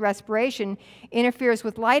 interferes with respiration, interferes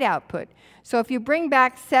with light output. So if you bring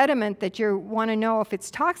back sediment that you want to know if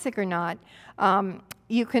it's toxic or not,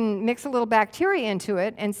 you can mix a little bacteria into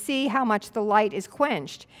it and see how much the light is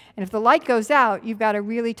quenched. And if the light goes out, you've got a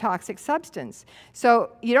really toxic substance.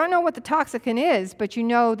 So you don't know what the toxicant is, but you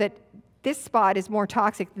know that this spot is more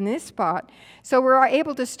toxic than this spot. So we're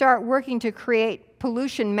able to start working to create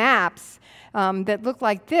pollution maps that look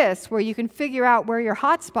like this, where you can figure out where your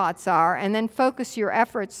hot spots are and then focus your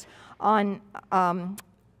efforts on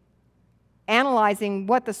analyzing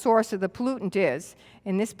what the source of the pollutant is.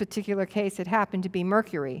 In this particular case, it happened to be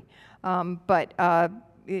mercury, but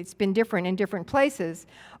it's been different in different places.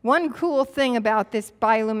 One cool thing about this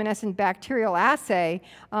bioluminescent bacterial assay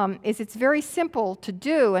is it's very simple to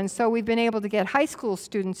do, and so we've been able to get high school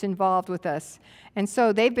students involved with us. And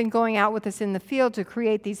so they've been going out with us in the field to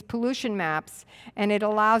create these pollution maps, and it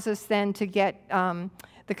allows us then to get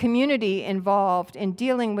the community involved in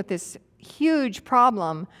dealing with this huge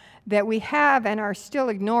problem that we have and are still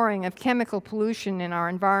ignoring of chemical pollution in our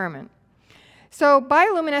environment. So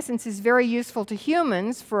bioluminescence is very useful to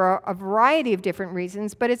humans for a variety of different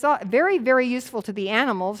reasons, but it's very, very useful to the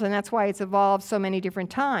animals, and that's why it's evolved so many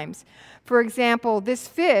different times. For example, this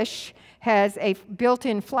fish has a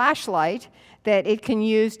built-in flashlight that it can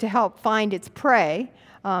use to help find its prey.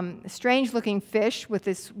 Strange-looking fish with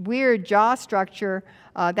this weird jaw structure.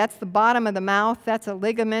 That's the bottom of the mouth. That's a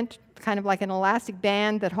ligament, kind of like an elastic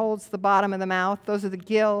band that holds the bottom of the mouth. Those are the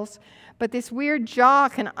gills. But this weird jaw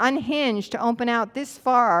can unhinge to open out this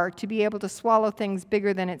far to be able to swallow things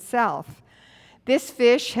bigger than itself. This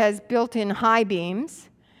fish has built-in high beams.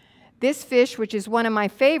 This fish, which is one of my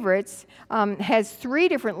favorites, has 3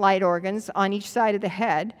 different light organs on each side of the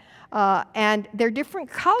head, and they're different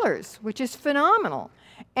colors, which is phenomenal.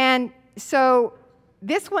 And so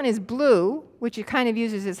this one is blue, which it kind of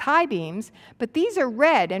uses as high beams, but these are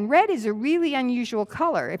red, and red is a really unusual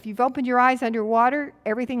color. If you've opened your eyes underwater,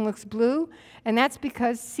 everything looks blue, and that's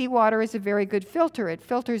because seawater is a very good filter. It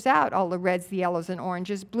filters out all the reds, the yellows, and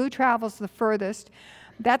oranges. Blue travels the furthest.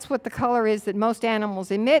 That's what the color is that most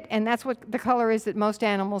animals emit, and that's what the color is that most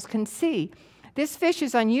animals can see. This fish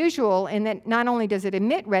is unusual in that not only does it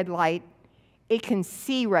emit red light, it can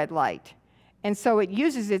see red light. And so it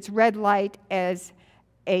uses its red light as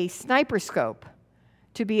a sniper scope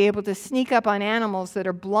to be able to sneak up on animals that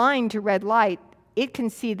are blind to red light. It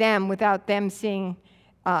can see them without them seeing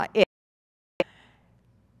it.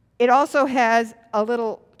 It also has a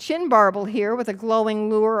little chin barbel here with a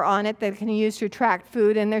glowing lure on it that it can use to attract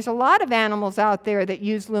food. And there's a lot of animals out there that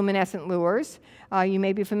use luminescent lures. You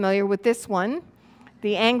may be familiar with this one,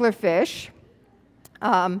 the anglerfish.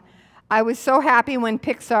 I was so happy when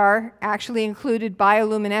Pixar actually included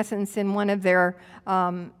bioluminescence in one of their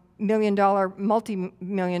multi-million-dollar,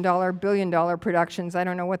 billion-dollar productions. I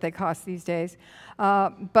don't know what they cost these days.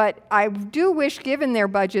 But I do wish, given their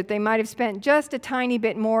budget, they might have spent just a tiny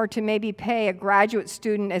bit more to maybe pay a graduate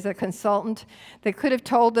student as a consultant that could have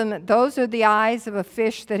told them that those are the eyes of a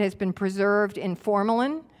fish that has been preserved in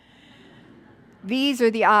formalin. These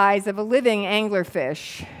are the eyes of a living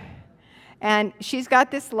anglerfish. And she's got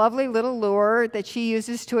this lovely little lure that she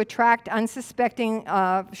uses to attract unsuspecting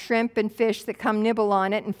shrimp and fish that come nibble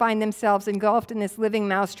on it and find themselves engulfed in this living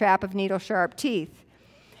mousetrap of needle-sharp teeth.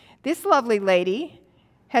 This lovely lady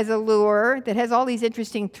has a lure that has all these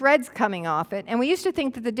interesting threads coming off it. And we used to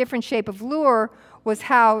think that the different shape of lure was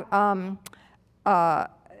how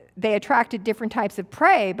they attracted different types of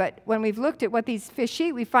prey, but when we've looked at what these fish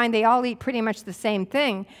eat, we find they all eat pretty much the same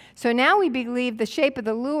thing. So now we believe the shape of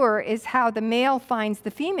the lure is how the male finds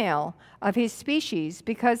the female of his species,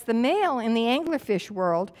 because the male in the anglerfish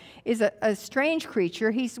world is a strange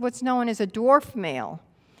creature. He's what's known as a dwarf male.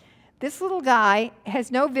 This little guy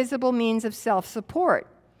has no visible means of self-support.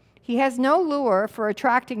 He has no lure for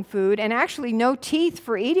attracting food and actually no teeth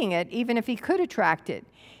for eating it, even if he could attract it.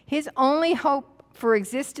 His only hope for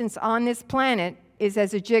existence on this planet is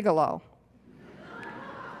as a gigolo.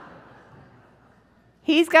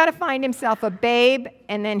 He's got to find himself a babe,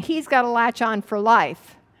 and then he's got to latch on for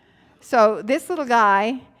life. So this little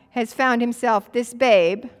guy has found himself this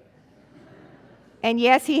babe, and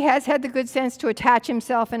yes, he has had the good sense to attach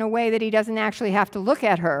himself in a way that he doesn't actually have to look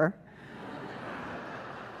at her.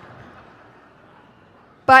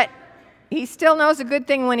 But he still knows a good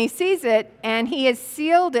thing when he sees it, and he has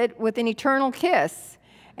sealed it with an eternal kiss.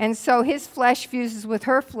 And so his flesh fuses with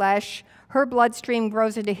her flesh, her bloodstream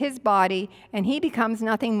grows into his body, and he becomes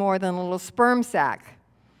nothing more than a little sperm sac.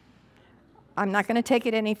 I'm not going to take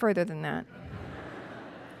it any further than that.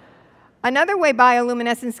 Another way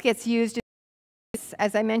bioluminescence gets used is,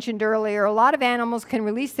 as I mentioned earlier, a lot of animals can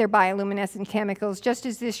release their bioluminescent chemicals, just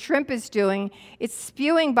as this shrimp is doing. It's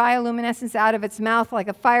spewing bioluminescence out of its mouth like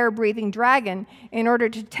a fire-breathing dragon in order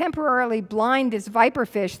to temporarily blind this viper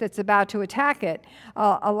fish that's about to attack it,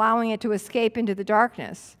 allowing it to escape into the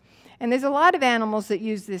darkness. And there's a lot of animals that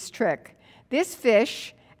use this trick. This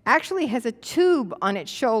fish actually has a tube on its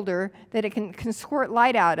shoulder that it can squirt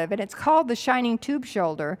light out of, and it's called the shining tube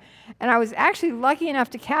shoulder. And I was actually lucky enough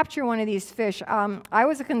to capture one of these fish. I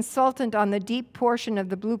was a consultant on the deep portion of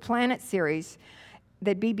the Blue Planet series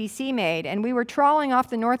that BBC made, and we were trawling off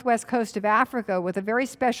the northwest coast of Africa with a very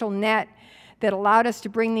special net that allowed us to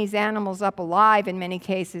bring these animals up alive in many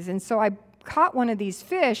cases. And so I caught one of these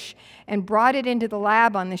fish and brought it into the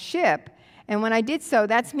lab on the ship. And when I did so,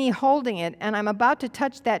 that's me holding it, and I'm about to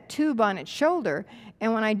touch that tube on its shoulder.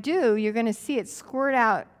 And when I do, you're going to see it squirt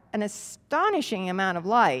out an astonishing amount of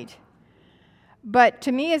light. But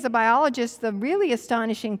to me as a biologist, the really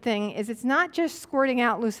astonishing thing is it's not just squirting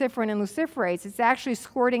out luciferin and luciferates, it's actually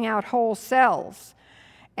squirting out whole cells.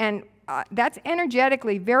 And that's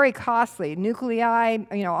energetically very costly. Nuclei,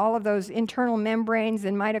 all of those internal membranes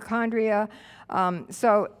and mitochondria.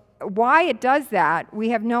 So why it does that, we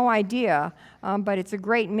have no idea, but it's a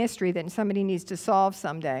great mystery that somebody needs to solve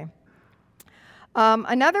someday.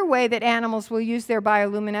 Another way that animals will use their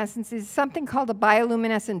bioluminescence is something called a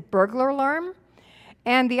bioluminescent burglar alarm.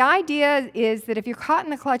 And the idea is that if you're caught in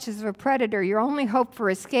the clutches of a predator, your only hope for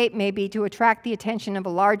escape may be to attract the attention of a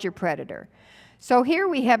larger predator. So here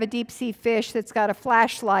we have a deep-sea fish that's got a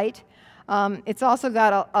flashlight. It's also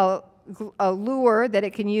got a lure that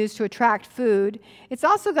it can use to attract food. It's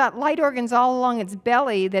also got light organs all along its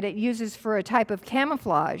belly that it uses for a type of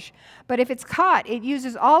camouflage. But if it's caught, it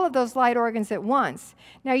uses all of those light organs at once.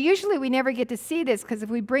 Now, usually we never get to see this because if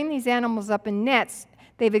we bring these animals up in nets,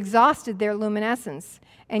 they've exhausted their luminescence,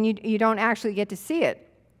 and you don't actually get to see it.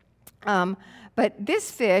 But this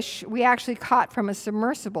fish we actually caught from a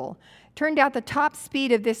submersible. Turned out the top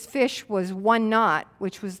speed of this fish was 1 knot,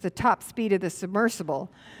 which was the top speed of the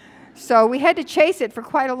submersible. So we had to chase it for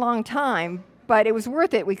quite a long time, but it was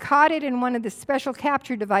worth it. We caught it in one of the special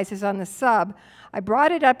capture devices on the sub. I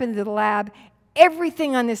brought it up into the lab.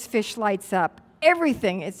 Everything on this fish lights up.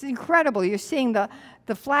 Everything. It's incredible. You're seeing the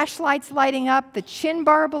flashlights lighting up. The chin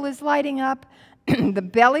barbel is lighting up. The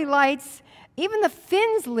belly lights. Even the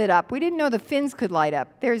fins lit up. We didn't know the fins could light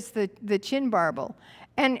up. There's the chin barbel.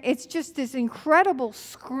 And it's just this incredible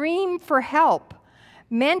scream for help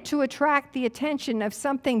meant to attract the attention of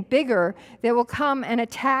something bigger that will come and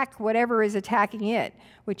attack whatever is attacking it,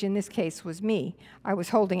 which in this case was me. I was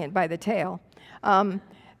holding it by the tail.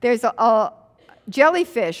 There's a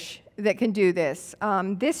jellyfish that can do this.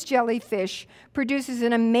 This jellyfish produces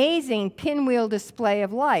an amazing pinwheel display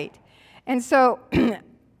of light. And so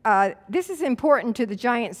this is important to the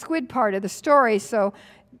giant squid part of the story. So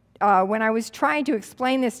when I was trying to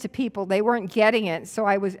explain this to people, they weren't getting it, so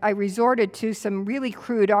I resorted to some really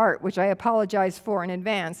crude art, which I apologize for in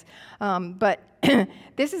advance. But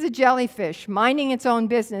this is a jellyfish minding its own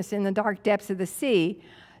business in the dark depths of the sea.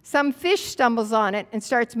 Some fish stumbles on it and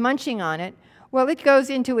starts munching on it. Well, it goes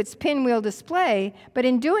into its pinwheel display, but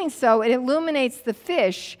in doing so, it illuminates the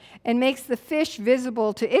fish and makes the fish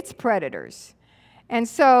visible to its predators. And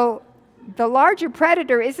so the larger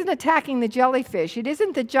predator isn't attacking the jellyfish. It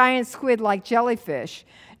isn't the giant squid like jellyfish.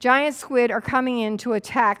 Giant squid are coming in to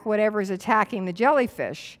attack whatever is attacking the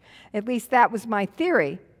jellyfish. At least that was my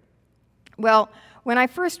theory. Well, when I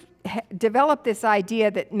first developed this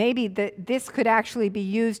idea that maybe this could actually be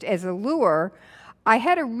used as a lure, I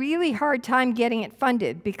had a really hard time getting it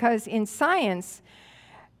funded because in science,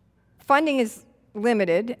 funding is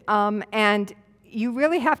limited, and you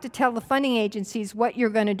really have to tell the funding agencies what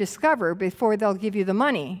you're going to discover before they'll give you the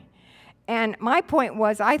money. And my point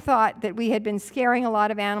was, I thought that we had been scaring a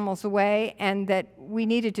lot of animals away and that we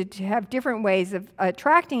needed to have different ways of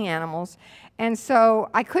attracting animals. And so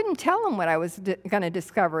I couldn't tell them what I was going to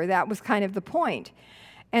discover. That was kind of the point.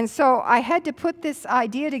 And so I had to put this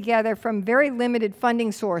idea together from very limited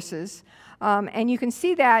funding sources. And you can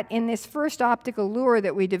see that in this first optical lure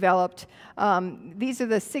that we developed. These are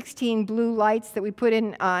the 16 blue lights that we put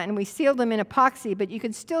in, and we sealed them in epoxy, but you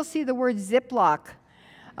can still see the word Ziploc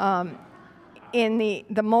in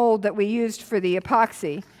the mold that we used for the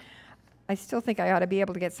epoxy. I still think I ought to be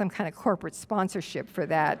able to get some kind of corporate sponsorship for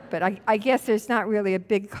that, but I guess there's not really a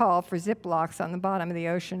big call for Ziplocs on the bottom of the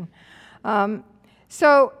ocean.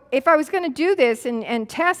 So if I was going to do this and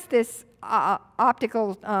test this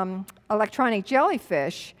optical electronic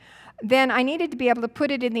jellyfish, then I needed to be able to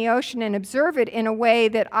put it in the ocean and observe it in a way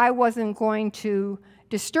that I wasn't going to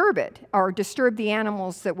disturb it or disturb the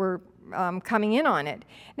animals that were coming in on it.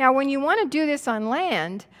 Now, when you want to do this on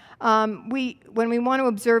land, when we want to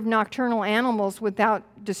observe nocturnal animals without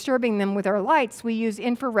disturbing them with our lights, we use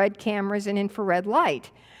infrared cameras and infrared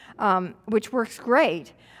light, which works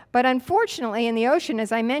great. But unfortunately, in the ocean,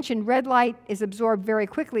 as I mentioned, red light is absorbed very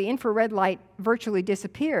quickly. Infrared light virtually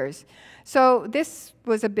disappears. So this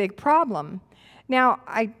was a big problem. Now,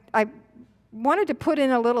 I wanted to put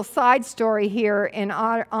in a little side story here in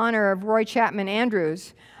honor of Roy Chapman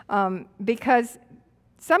Andrews, because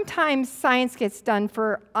sometimes science gets done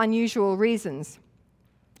for unusual reasons.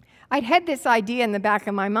 I'd had this idea in the back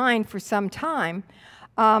of my mind for some time,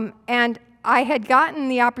 and I had gotten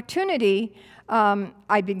the opportunity.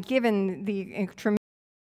 I'd been given the tremendous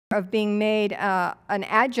of being made an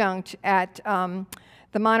adjunct at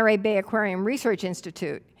the Monterey Bay Aquarium Research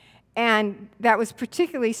Institute. And that was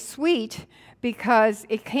particularly sweet because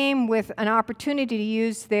it came with an opportunity to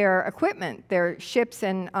use their equipment, their ships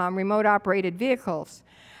and remote-operated vehicles.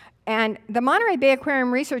 And the Monterey Bay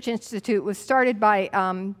Aquarium Research Institute was started by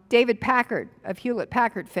David Packard of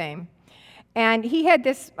Hewlett-Packard fame. And he had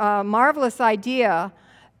this marvelous idea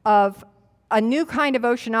of a new kind of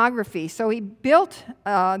oceanography. So he built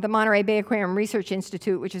the Monterey Bay Aquarium Research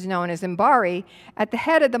Institute, which is known as MBARI, at the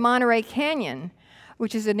head of the Monterey Canyon,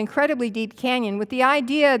 which is an incredibly deep canyon, with the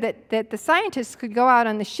idea that the scientists could go out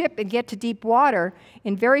on the ship and get to deep water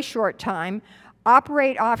in very short time,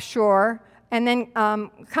 operate offshore, and then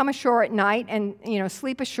come ashore at night and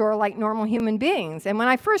sleep ashore like normal human beings. And when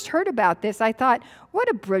I first heard about this, I thought, what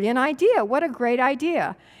a brilliant idea, what a great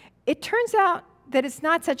idea. It turns out that it's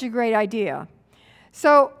not such a great idea.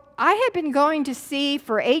 So I had been going to sea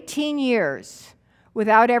for 18 years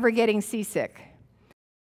without ever getting seasick.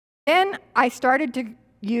 Then I started to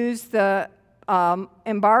use the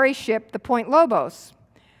MBARI ship, the Point Lobos.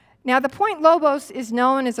 Now, the Point Lobos is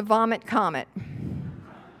known as a vomit comet.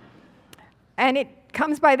 And it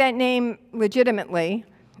comes by that name legitimately.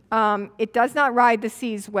 It does not ride the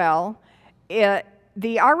seas well.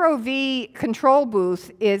 The ROV control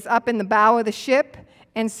booth is up in the bow of the ship,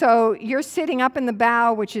 and so you're sitting up in the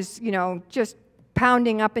bow, which is, just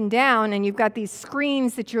pounding up and down, and you've got these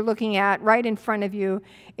screens that you're looking at right in front of you.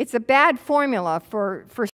 It's a bad formula for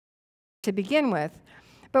to begin with.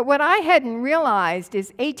 But what I hadn't realized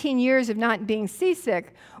is 18 years of not being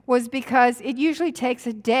seasick was because it usually takes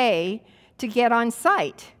a day to get on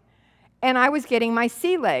site. And I was getting my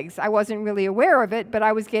sea legs. I wasn't really aware of it, but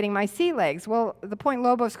I was getting my sea legs. Well, the Point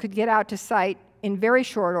Lobos could get out to site in very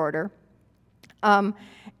short order.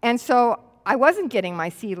 And so I wasn't getting my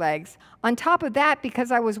sea legs. On top of that,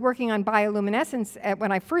 because I was working on bioluminescence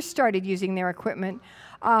when I first started using their equipment,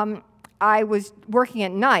 I was working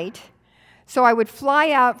at night. So I would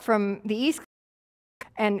fly out from the East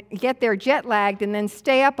Coast and get there jet lagged and then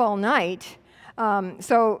stay up all night.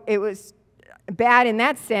 So it was bad in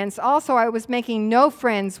that sense. Also, I was making no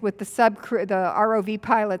friends with the ROV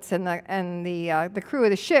pilots and the crew of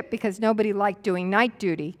the ship because nobody liked doing night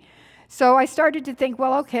duty. So I started to think,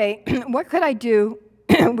 well, okay, what could I do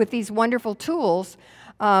with these wonderful tools,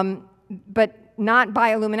 but not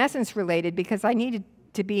bioluminescence related, because I needed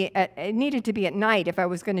to be at night if I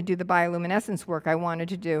was going to do the bioluminescence work I wanted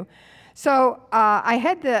to do. So I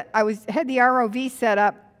had the ROV set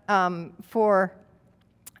up for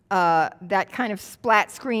that kind of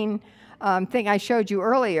splat screen thing I showed you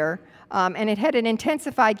earlier, and it had an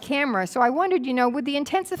intensified camera. So I wondered, would the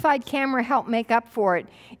intensified camera help make up for it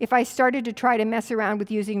if I started to try to mess around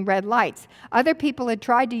with using red lights? Other people had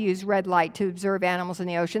tried to use red light to observe animals in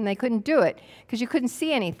the ocean. They couldn't do it because you couldn't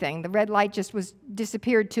see anything. The red light just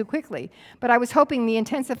disappeared too quickly. But I was hoping the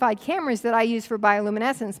intensified cameras that I use for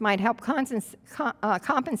bioluminescence might help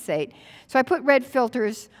compensate. So I put red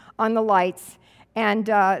filters on the lights and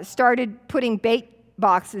started putting bait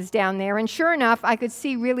boxes down there, and sure enough, I could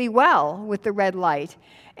see really well with the red light.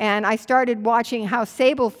 And I started watching how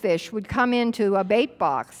sablefish would come into a bait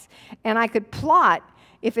box, and I could plot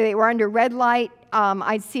if they were under red light.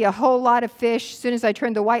 I'd see a whole lot of fish. As soon as I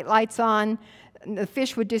turned the white lights on, the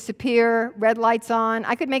fish would disappear. Red lights on.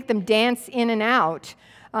 I could make them dance in and out.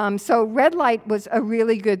 So red light was a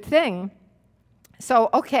really good thing. So,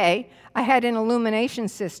 okay, I had an illumination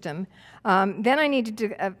system. Then I needed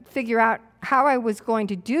to figure out how I was going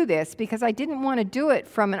to do this, because I didn't want to do it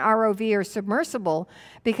from an ROV or submersible,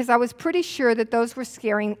 because I was pretty sure that those were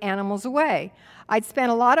scaring animals away. I'd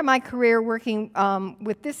spent a lot of my career working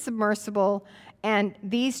with this submersible and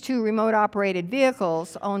these two remote-operated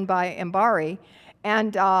vehicles owned by Embari,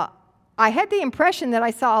 and I had the impression that I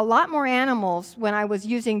saw a lot more animals when I was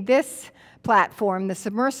using this platform, the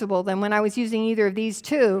submersible, than when I was using either of these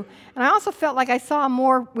two. And I also felt like I saw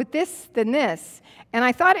more with this than this. And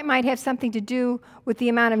I thought it might have something to do with the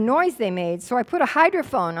amount of noise they made. So I put a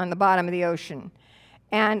hydrophone on the bottom of the ocean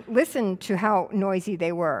and listened to how noisy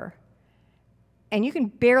they were. And you can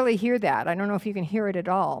barely hear that. I don't know if you can hear it at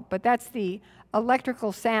all. But that's the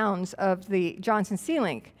electrical sounds of the Johnson Sea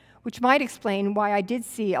Link, which might explain why I did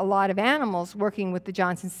see a lot of animals working with the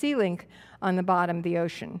Johnson Sea Link on the bottom of the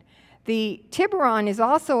ocean. The Tiburon is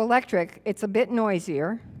also electric. It's a bit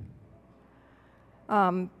noisier,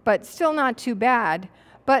 but still not too bad.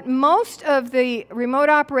 But most of the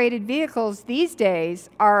remote-operated vehicles these days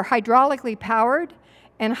are hydraulically powered,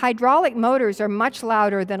 and hydraulic motors are much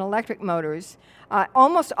louder than electric motors.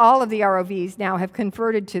 Almost all of the ROVs now have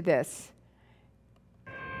converted to this.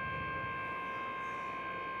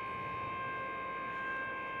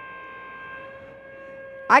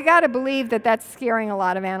 I got to believe that that's scaring a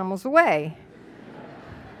lot of animals away.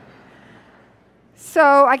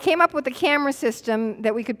 So I came up with a camera system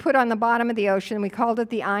that we could put on the bottom of the ocean. We called it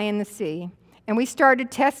the Eye in the Sea. And we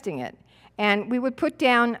started testing it. And we would put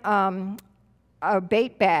down a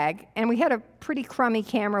bait bag. And we had a pretty crummy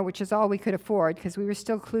camera, which is all we could afford, because we were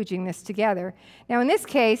still kludging this together. Now, in this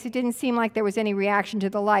case, it didn't seem like there was any reaction to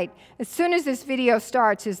the light. As soon as this video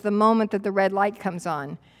starts is the moment that the red light comes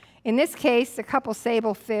on. In this case, a couple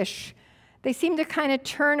sablefish, they seem to kind of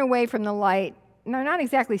turn away from the light. And they're not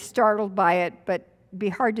exactly startled by it, but it'd be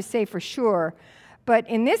hard to say for sure. But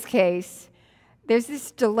in this case, there's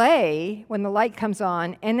this delay when the light comes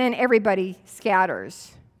on, and then everybody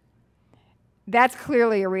scatters. That's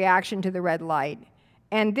clearly a reaction to the red light.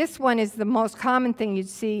 And this one is the most common thing you'd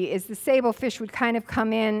see, is the sablefish would kind of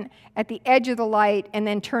come in at the edge of the light and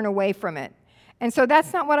then turn away from it. And so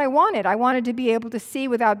that's not what I wanted. I wanted to be able to see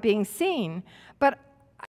without being seen. But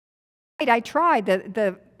I tried.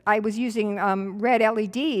 I was using red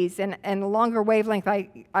LEDs, and the longer wavelength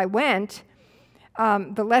I went,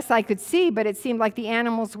 the less I could see, but it seemed like the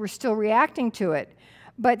animals were still reacting to it.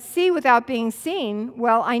 But see without being seen,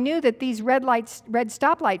 well, I knew that these red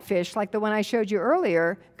stoplight fish, like the one I showed you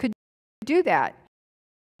earlier, could do that.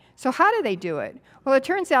 So how do they do it? Well, it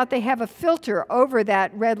turns out they have a filter over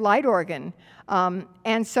that red light organ.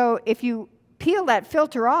 And so if you peel that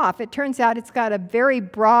filter off, it turns out it's got a very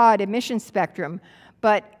broad emission spectrum.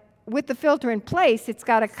 But with the filter in place, it's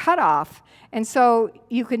got a cutoff. And so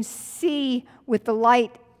you can see with the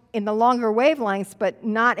light in the longer wavelengths, but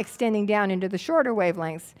not extending down into the shorter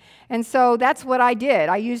wavelengths. And so that's what I did.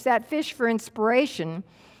 I used that fish for inspiration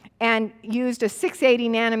and used a 680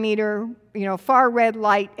 nanometer, far red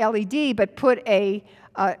light LED, but put a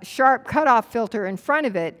sharp cutoff filter in front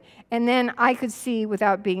of it, and then I could see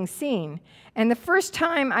without being seen. And the first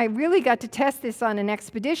time I really got to test this on an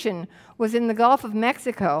expedition was in the Gulf of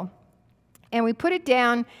Mexico. And we put it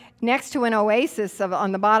down next to an oasis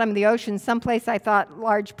on the bottom of the ocean, someplace I thought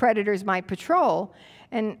large predators might patrol.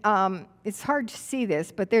 And it's hard to see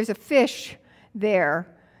this, but there's a fish there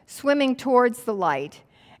swimming towards the light.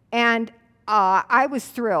 And I was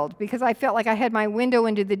thrilled because I felt like I had my window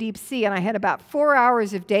into the deep sea, and I had about 4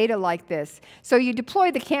 hours of data like this. So you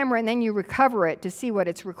deploy the camera and then you recover it to see what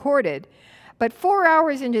it's recorded. But 4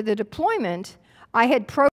 hours into the deployment, I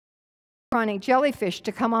had chronic jellyfish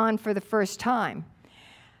to come on for the first time.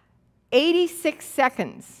 86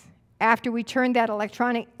 seconds after we turned that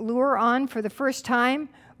electronic lure on for the first time,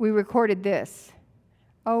 we recorded this.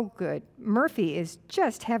 Oh, good. Murphy is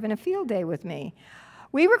just having a field day with me.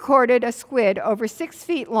 We recorded a squid over 6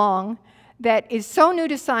 feet long that is so new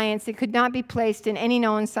to science it could not be placed in any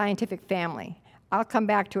known scientific family. I'll come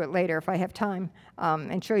back to it later if I have time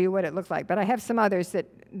and show you what it looked like. But I have some others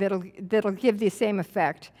that'll give the same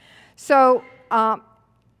effect. So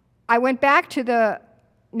I went back to the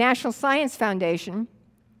National Science Foundation,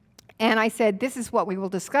 and I said, this is what we will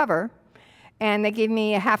discover. and they gave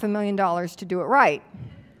me $500,000 to do it right.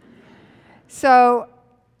 So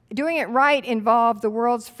doing it right involved the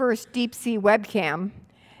world's first deep-sea webcam,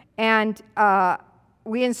 and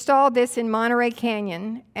we installed this in Monterey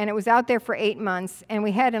Canyon, and it was out there for 8 months, and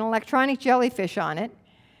we had an electronic jellyfish on it,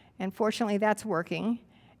 and fortunately that's working,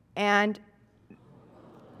 and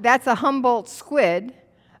that's a Humboldt squid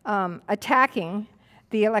attacking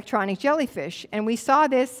the electronic jellyfish, and we saw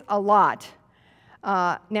this a lot.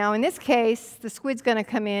 Now in this case, the squid's going to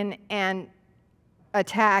come in and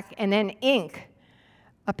attack, and then ink,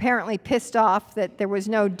 apparently pissed off that there was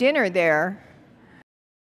no dinner there.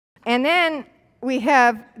 And then we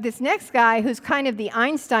have this next guy who's kind of the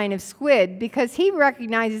Einstein of squid, because he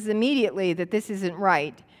recognizes immediately that this isn't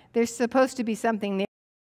right. There's supposed to be something there,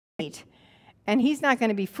 and he's not going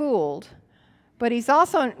to be fooled. But he's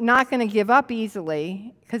also not going to give up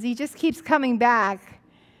easily, because he just keeps coming back,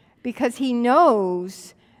 because he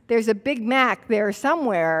knows there's a Big Mac there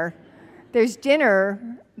somewhere. There's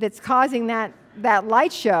dinner that's causing that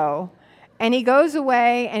light show. And he goes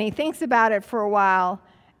away, and he thinks about it for a while,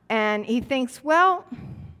 and he thinks, well,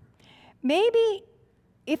 maybe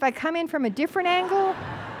if I come in from a different angle?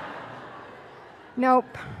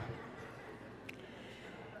 Nope.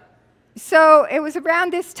 So it was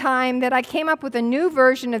around this time that I came up with a new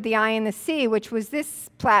version of the Eye in the Sea, which was this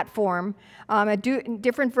platform, a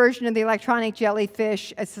different version of the electronic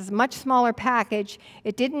jellyfish. It's a much smaller package.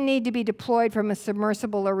 It didn't need to be deployed from a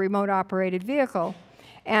submersible or remote-operated vehicle.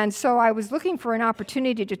 And so I was looking for an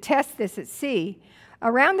opportunity to test this at sea.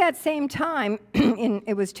 Around that same time,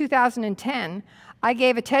 it was 2010, I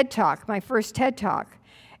gave a TED Talk, my first TED Talk.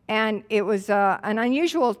 And it was an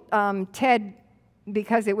unusual TED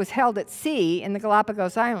because it was held at sea in the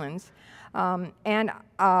Galapagos Islands. One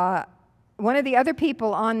of the other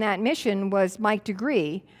people on that mission was Mike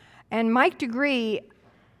Degree. And Mike Degree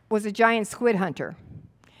was a giant squid hunter.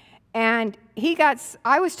 And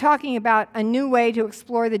I was talking about a new way to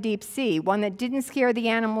explore the deep sea, one that didn't scare the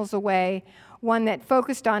animals away, one that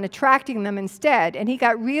focused on attracting them instead. And he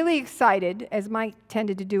got really excited, as Mike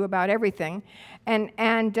tended to do about everything, and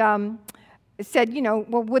said, you know,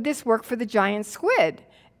 well, would this work for the giant squid?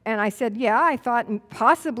 And I said, yeah, I thought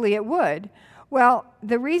possibly it would. Well,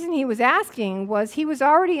 the reason he was asking was he was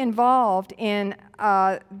already involved in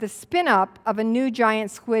the spin-up of a new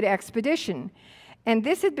giant squid expedition. And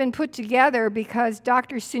this had been put together because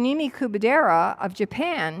Dr. Tsunemi Kubodera of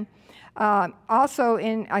Japan, also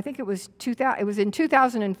in, I think it was in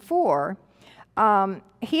 2004,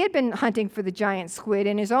 he had been hunting for the giant squid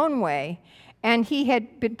in his own way. And he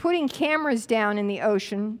had been putting cameras down in the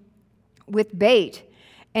ocean with bait.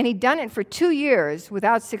 And he'd done it for 2 years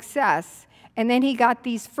without success. And then he got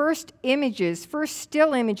these first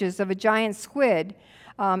still images of a giant squid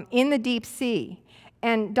in the deep sea.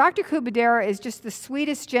 And Dr. Kubodera is just the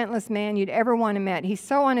sweetest, gentlest man you'd ever want to meet. He's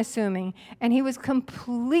so unassuming. And he was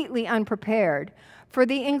completely unprepared for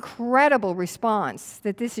the incredible response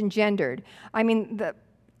that this engendered. I mean,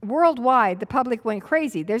 worldwide, the public went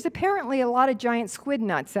crazy. There's apparently a lot of giant squid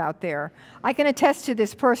nuts out there. I can attest to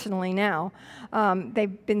this personally now.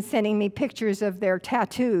 They've been sending me pictures of their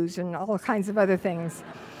tattoos and all kinds of other things.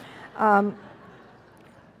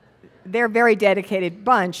 They're a very dedicated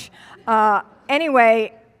bunch.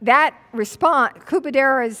 Anyway, that response,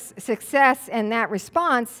 Kubodera's success and that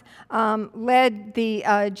response led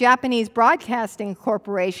the Japanese Broadcasting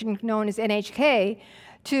Corporation, known as NHK,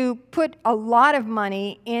 to put a lot of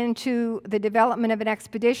money into the development of an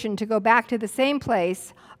expedition to go back to the same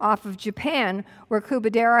place off of Japan where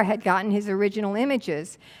Kubodera had gotten his original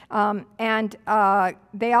images.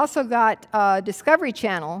 They also got Discovery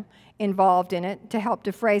Channel involved in it to help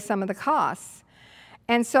defray some of the costs.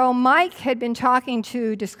 And so Mike had been talking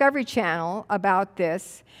to Discovery Channel about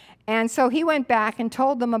this, and so he went back and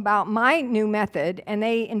told them about my new method, and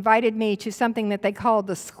they invited me to something that they called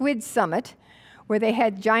the Squid Summit, where they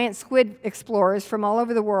had giant squid explorers from all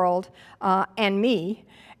over the world, and me,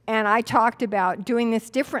 and I talked about doing this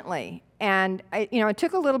differently. And it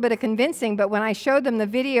took a little bit of convincing, but when I showed them the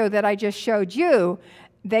video that I just showed you,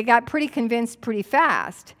 they got pretty convinced pretty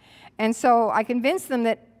fast. And so I convinced them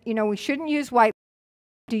that we shouldn't use white,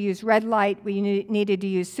 to use red light, we needed to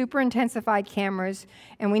use super intensified cameras,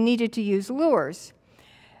 and we needed to use lures.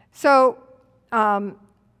 So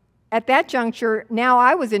at that juncture, now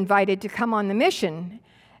I was invited to come on the mission.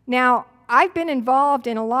 Now, I've been involved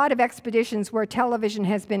in a lot of expeditions where television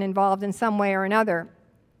has been involved in some way or another.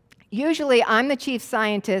 Usually, I'm the chief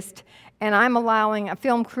scientist, and I'm allowing a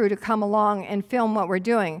film crew to come along and film what we're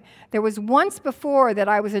doing. There was once before that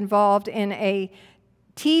I was involved in a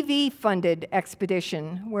TV-funded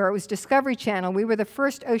expedition where it was Discovery Channel. We were the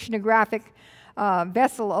first oceanographic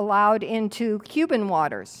vessel allowed into Cuban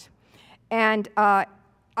waters. And I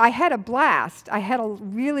had a blast. I had a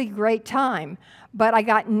really great time, but I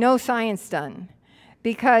got no science done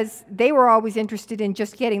because they were always interested in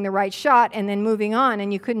just getting the right shot and then moving on,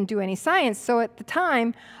 and you couldn't do any science. So at the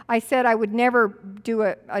time, I said I would never do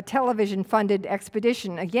a television-funded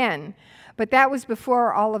expedition again. But that was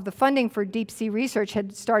before all of the funding for deep-sea research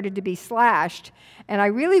had started to be slashed. And I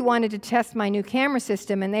really wanted to test my new camera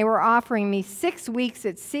system, and they were offering me 6 weeks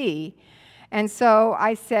at sea. And so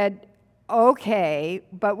I said, okay,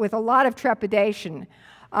 but with a lot of trepidation.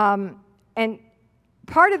 And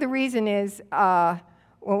part of the reason is,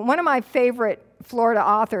 well, one of my favorite Florida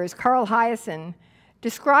authors, Carl Hyacin,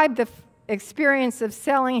 described the experience of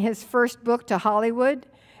selling his first book to Hollywood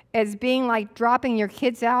as being like dropping your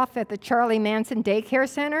kids off at the Charlie Manson daycare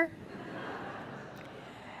center.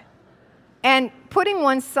 And putting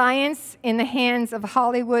one's science in the hands of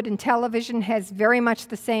Hollywood and television has very much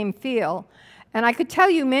the same feel. And I could tell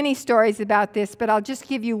you many stories about this, but I'll just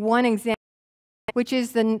give you one example, which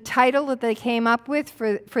is the title that they came up with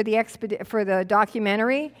for the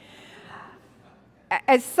documentary.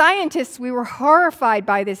 As scientists, we were horrified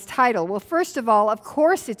by this title. Well, first of all, of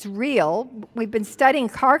course it's real. We've been studying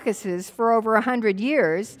carcasses for over 100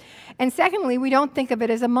 years. And secondly, we don't think of it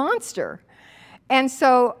as a monster. And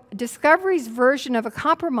so Discovery's version of a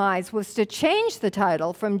compromise was to change the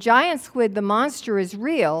title from Giant Squid, the monster is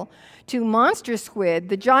real, to Monster Squid,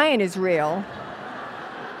 the giant is real.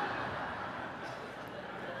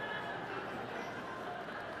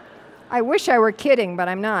 I wish I were kidding, but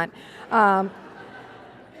I'm not.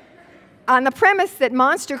 On the premise that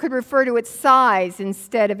monster could refer to its size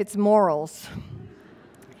instead of its morals.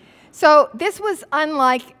 So this was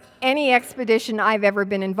unlike any expedition I've ever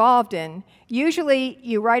been involved in. Usually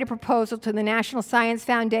you write a proposal to the National Science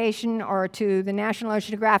Foundation or to the National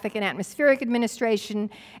Oceanographic and Atmospheric Administration,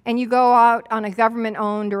 and you go out on a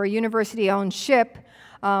government-owned or a university-owned ship,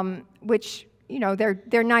 which, you know,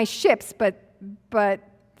 they're nice ships, but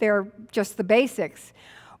they're just the basics.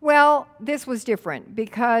 Well, this was different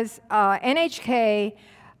because NHK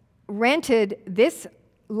rented this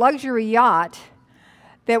luxury yacht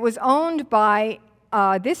that was owned by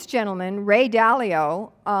this gentleman, Ray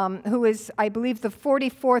Dalio, who is, I believe, the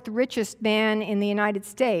 44th richest man in the United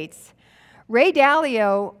States. Ray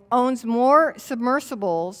Dalio owns more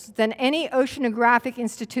submersibles than any oceanographic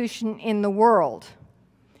institution in the world.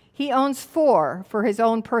 He owns 4 for his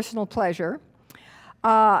own personal pleasure.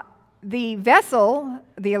 The vessel,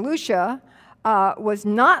 the Alusha, was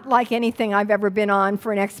not like anything I've ever been on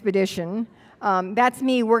for an expedition. That's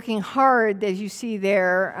me working hard, as you see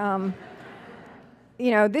there. You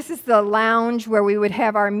know, this is the lounge where we would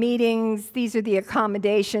have our meetings. These are the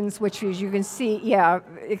accommodations, which, as you can see, yeah,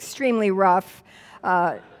 extremely rough.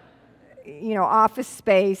 You know, office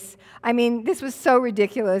space. I mean, this was so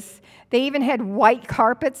ridiculous. They even had white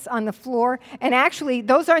carpets on the floor. And actually,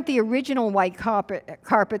 those aren't the original white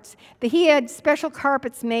carpets. He had special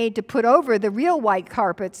carpets made to put over the real white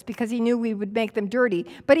carpets because he knew we would make them dirty.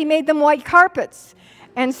 But he made them white carpets.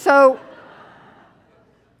 And so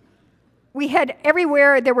we had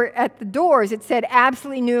everywhere, there were at the doors, it said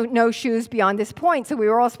absolutely no shoes beyond this point. So we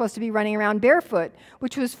were all supposed to be running around barefoot,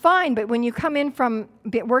 which was fine. But when you come in from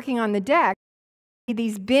working on the deck,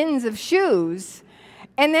 these bins of shoes,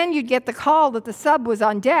 and then you'd get the call that the sub was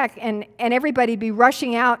on deck, and everybody'd be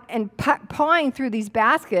rushing out and pawing through these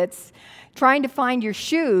baskets, trying to find your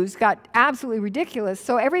shoes, got absolutely ridiculous.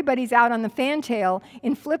 So everybody's out on the fantail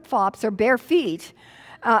in flip-flops or bare feet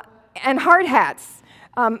and hard hats.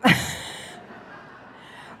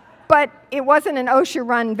 But it wasn't an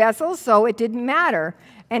OSHA-run vessel, so it didn't matter.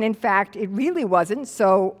 And in fact, it really wasn't.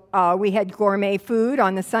 So we had gourmet food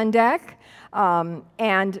on the sun deck.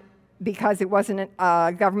 And because it wasn't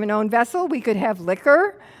a government-owned vessel, we could have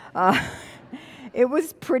liquor. It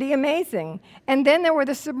was pretty amazing. And then there were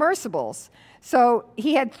the submersibles. So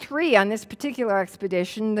he had 3 on this particular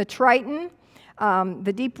expedition, the Triton,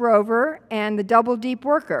 the Deep Rover, and the Double Deep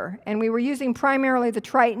Worker. And we were using primarily the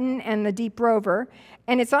Triton and the Deep Rover.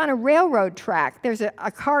 And it's on a railroad track. There's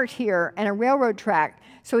a cart here and a railroad track.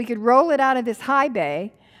 So we could roll it out of this high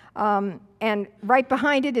bay. And right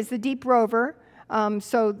behind it is the Deep Rover.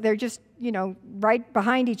 So they're just, you know, right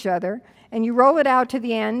behind each other. And you roll it out to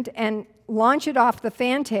the end and launch it off the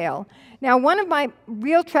fantail. Now, one of my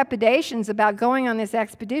real trepidations about going on this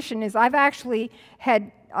expedition is I've actually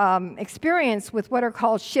had experience with what are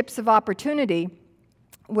called ships of opportunity,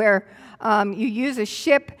 where you use a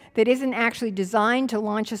ship that isn't actually designed to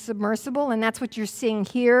launch a submersible, and that's what you're seeing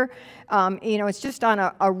here. You know, it's just on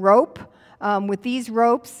a rope with these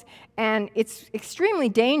ropes, and it's extremely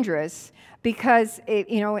dangerous because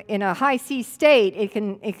you know, in a high sea state, it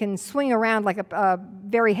can swing around like a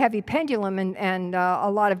very heavy pendulum, and a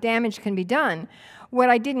lot of damage can be done. What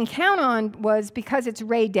I didn't count on was, because it's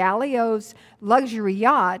Ray Dalio's luxury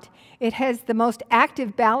yacht, it has the most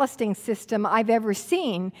active ballasting system I've ever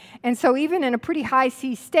seen. And so even in a pretty high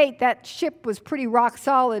sea state, that ship was pretty rock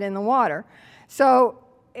solid in the water. So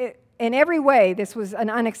in every way, this was an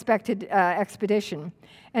unexpected expedition.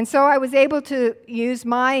 And so I was able to use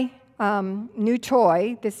my new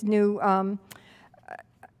toy, this new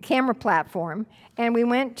camera platform, and we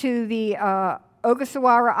went to the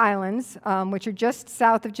Ogasawara Islands, which are just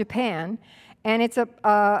south of Japan, and it's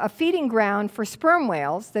a feeding ground for sperm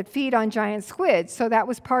whales that feed on giant squid. So that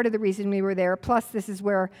was part of the reason we were there. Plus, this is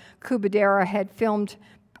where Kubadera had filmed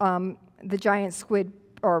the giant squid,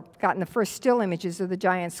 or gotten the first still images of the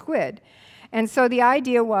giant squid. And so the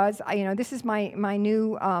idea was, you know, this is my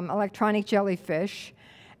new electronic jellyfish,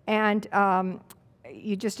 and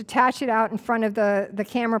you just attach it out in front of the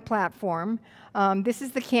camera platform. This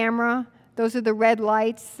is the camera. Those are the red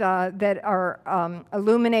lights that are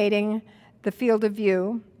illuminating the field of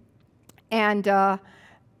view. And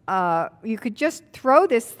you could just throw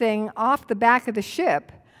this thing off the back of the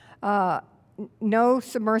ship. No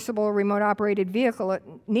submersible remote-operated vehicle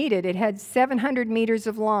needed. It had 700 meters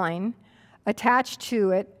of line attached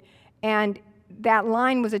to it, and that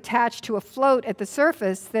line was attached to a float at the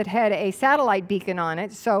surface that had a satellite beacon on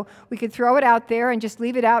it. So we could throw it out there and just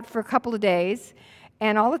leave it out for a couple of days.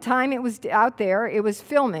 And all the time it was out there, it was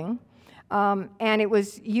filming, and it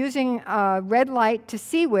was using red light to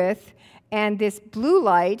see with, and this blue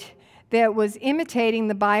light that was imitating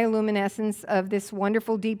the bioluminescence of this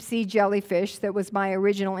wonderful deep-sea jellyfish that was my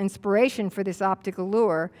original inspiration for this optical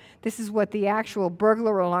lure. This is what the actual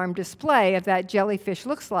burglar alarm display of that jellyfish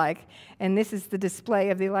looks like, and this is the display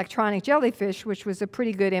of the electronic jellyfish, which was a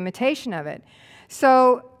pretty good imitation of it.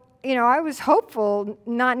 So, you know, I was hopeful,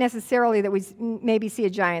 not necessarily that we'd maybe see a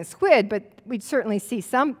giant squid, but we'd certainly see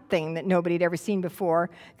something that nobody had ever seen before,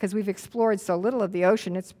 because we've explored so little of the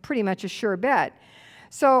ocean. It's pretty much a sure bet.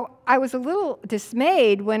 So I was a little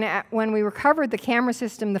dismayed when we recovered the camera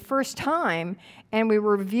system the first time, and we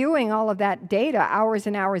were reviewing all of that data, hours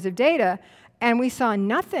and hours of data, and we saw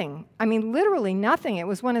nothing. I mean, literally nothing. It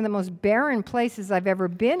was one of the most barren places I've ever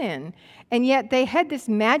been in, and yet they had this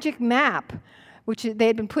magic map, which they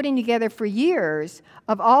had been putting together for years,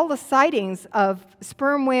 of all the sightings of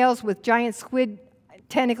sperm whales with giant squid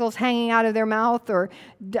tentacles hanging out of their mouth, or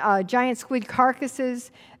giant squid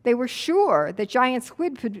carcasses. They were sure that giant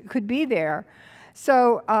squid could be there.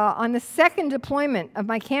 So on the second deployment of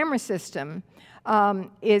my camera system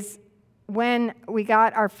is when we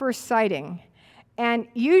got our first sighting. And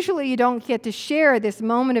usually you don't get to share this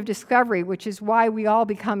moment of discovery, which is why we all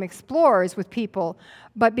become explorers with people.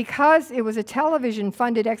 But because it was a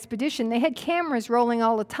television-funded expedition, they had cameras rolling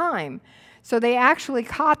all the time. So they actually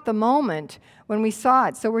caught the moment when we saw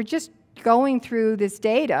it. So we're just going through this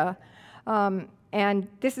data, and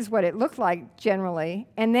this is what it looked like generally.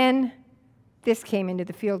 And then this came into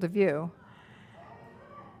the field of view.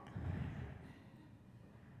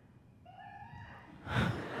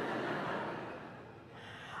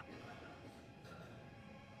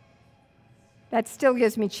 That still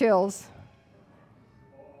gives me chills.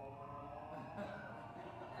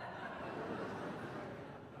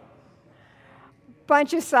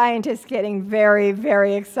 Bunch of scientists getting very,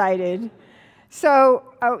 very excited.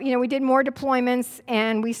 So, you know, we did more deployments,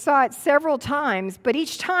 and we saw it several times, but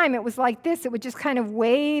each time it was like this. It would just kind of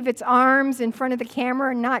wave its arms in front of the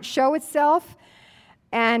camera and not show itself.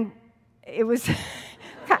 And it was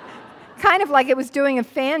kind of like it was doing a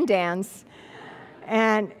fan dance.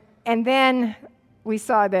 And then we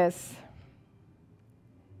saw this.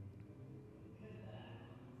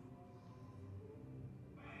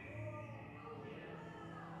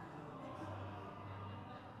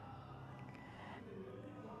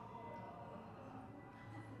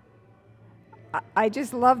 I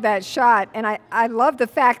just love that shot, and I love the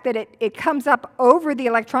fact that it comes up over the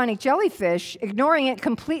electronic jellyfish, ignoring it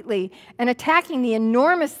completely, and attacking the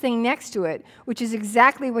enormous thing next to it, which is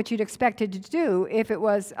exactly what you'd expect it to do if it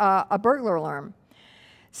was a burglar alarm.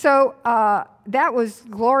 So that was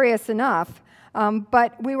glorious enough,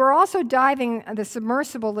 but we were also diving the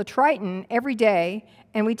submersible, the Triton, every day,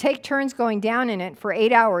 and we take turns going down in it for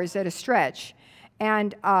 8 hours at a stretch.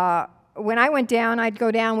 And when I went down, I'd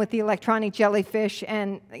go down with the electronic jellyfish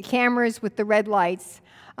and cameras with the red lights.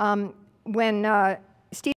 When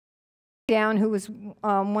Steve down, who was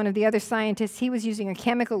one of the other scientists, he was using a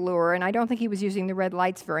chemical lure, and I don't think he was using the red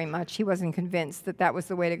lights very much. He wasn't convinced that that was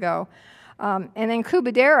the way to go. And then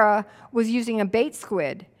Kubadera was using a bait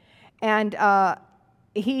squid. And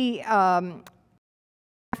he,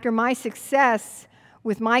 after my success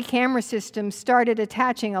with my camera system, started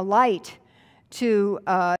attaching a light to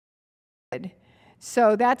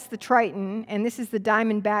so that's the Triton, and this is the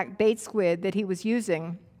diamondback bait squid that he was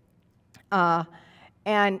using.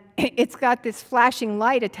 And it's got this flashing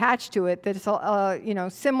light attached to it that's you know,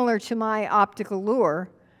 similar to my optical lure.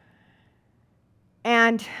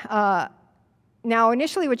 And now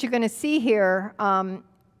initially what you're going to see here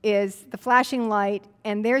is the flashing light,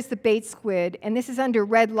 and there's the bait squid, and this is under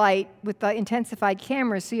red light with the intensified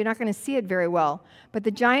cameras, so you're not going to see it very well. But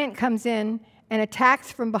the giant comes in and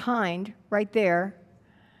attacks from behind, right there.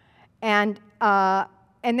 And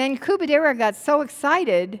then Kubadera got so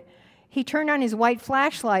excited, he turned on his white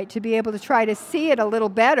flashlight to be able to try to see it a little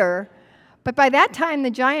better. But by that time, the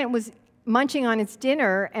giant was munching on its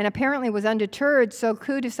dinner and apparently was undeterred, so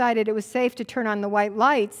Ku decided it was safe to turn on the white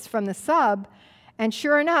lights from the sub. And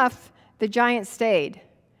sure enough, the giant stayed.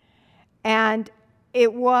 And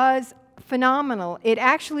it was phenomenal. It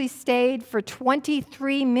actually stayed for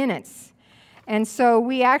 23 minutes. And so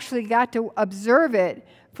we actually got to observe it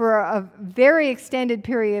for a very extended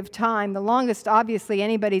period of time, the longest, obviously,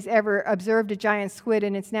 anybody's ever observed a giant squid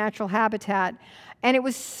in its natural habitat. And it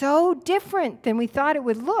was so different than we thought it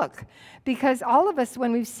would look, because all of us,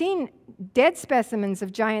 when we've seen dead specimens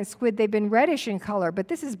of giant squid, they've been reddish in color, but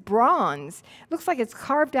this is bronze. It looks like it's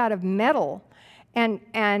carved out of metal, and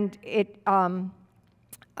it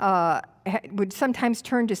would sometimes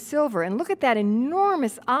turn to silver. And look at that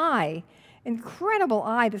enormous eye, incredible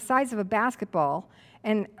eye, the size of a basketball,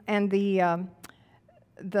 and the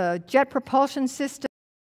jet propulsion system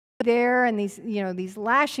there, and these, you know, these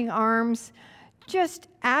lashing arms, just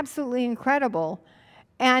absolutely incredible.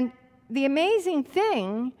 And the amazing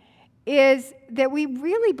thing is that we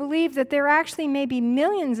really believe that there actually may be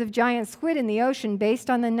millions of giant squid in the ocean based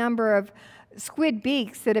on the number of squid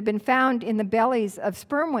beaks that have been found in the bellies of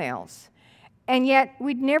sperm whales. And yet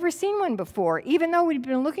we'd never seen one before, even though we'd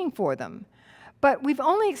been looking for them. But we've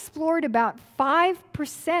only explored about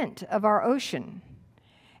 5% of our ocean.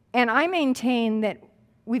 And I maintain that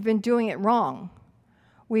we've been doing it wrong.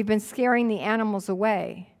 We've been scaring the animals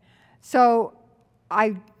away. So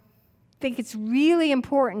I think it's really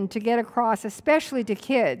important to get across, especially to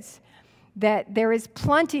kids, that there is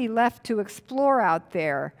plenty left to explore out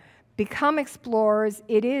there. Become explorers.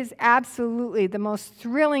 It is absolutely the most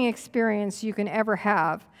thrilling experience you can ever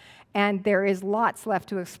have, and there is lots left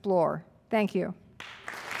to explore. Thank you.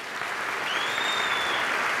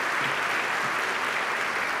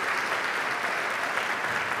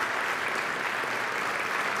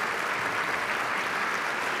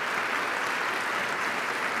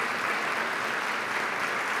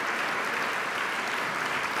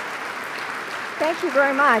 Thank you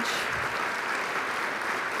very much.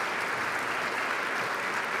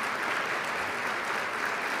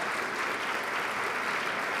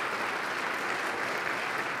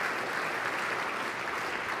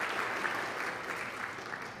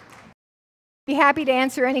 Be happy to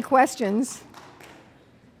answer any questions.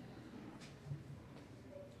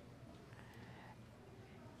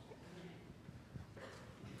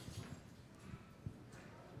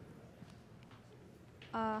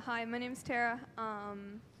 Hi, my name's Tara.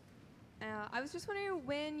 I was just wondering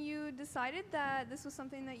when you decided that this was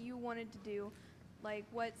something that you wanted to do. Like,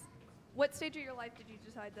 what stage of your life did you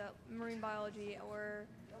decide that marine biology or?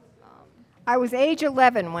 I was age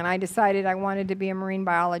 11 when I decided I wanted to be a marine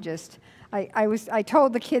biologist. I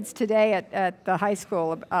told the kids today at the high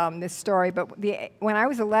school this story, but when I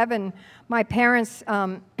was 11, my parents,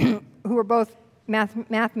 who were both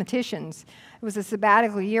mathematicians, it was a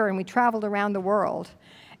sabbatical year, and we traveled around the world.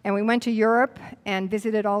 And we went to Europe and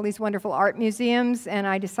visited all these wonderful art museums, and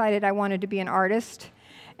I decided I wanted to be an artist.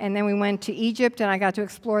 And then we went to Egypt, and I got to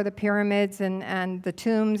explore the pyramids and the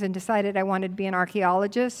tombs, and decided I wanted to be an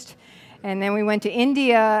archaeologist. And then we went to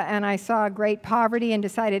India, and I saw great poverty and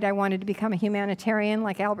decided I wanted to become a humanitarian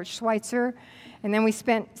like Albert Schweitzer. And then we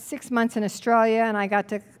spent 6 months in Australia, and I got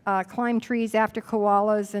to climb trees after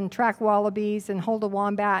koalas and track wallabies and hold a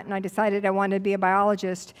wombat, and I decided I wanted to be a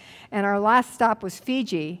biologist. And our last stop was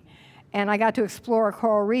Fiji, and I got to explore a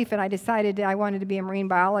coral reef, and I decided I wanted to be a marine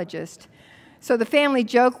biologist. So the family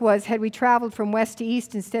joke was, had we traveled from west to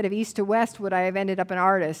east instead of east to west, would I have ended up an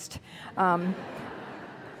artist?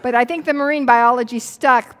 But I think the marine biology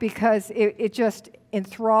stuck because it just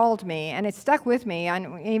enthralled me, and it stuck with me.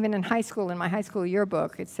 Even in high school, in my high school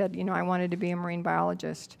yearbook, it said, you know, I wanted to be a marine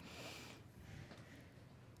biologist.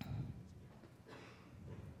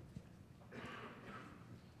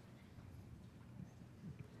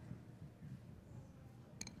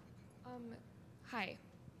 Hi.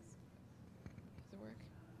 Does it work?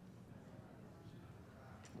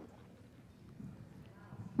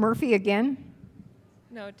 Murphy again?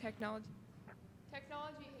 No, technology.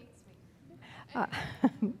 Technology hates me. Uh,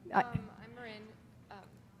 I'm Marin.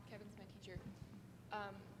 Kevin's my teacher.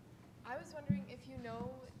 I was wondering if you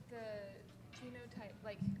know the genotype,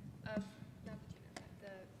 like of not the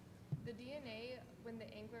genotype, the DNA when the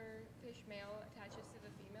anglerfish male attaches to the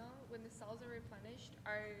female. When the cells are replenished,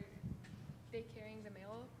 are they carrying the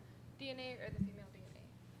male DNA or the female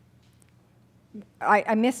DNA?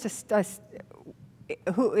 I missed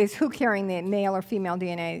who carrying the male or female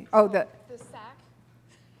DNA? Oh, the sac.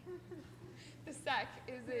 The sac,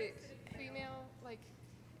 is it female? Like,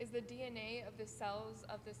 is the DNA of the cells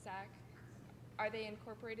of the sac, are they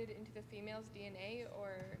incorporated into the female's DNA,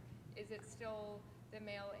 or is it still the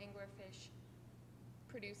male anglerfish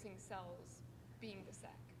producing cells being the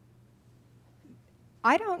sac?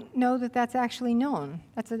 I don't know that that's actually known.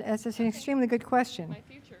 That's an extremely good question. My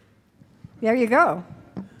future. There you go.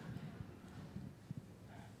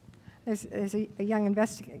 There's a young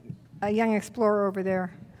a young explorer over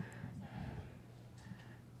there.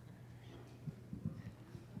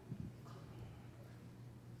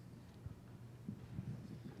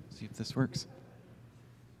 See if this works.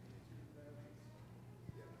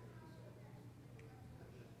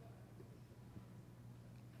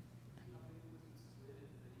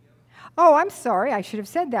 Oh, I'm sorry, I should have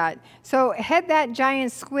said that. So had that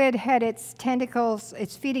giant squid had its tentacles,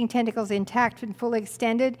 its feeding tentacles intact and fully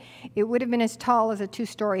extended, it would have been as tall as a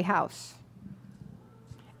 2-story house.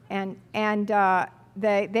 And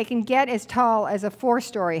they can get as tall as a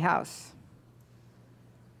 4-story house.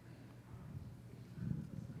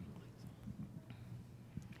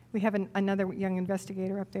 We have another young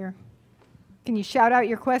investigator up there. Can you shout out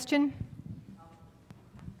your question?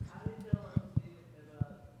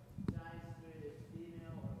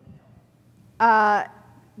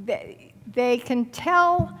 They can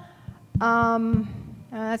tell,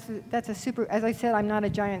 that's a super, as I said, I'm not a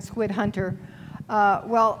giant squid hunter.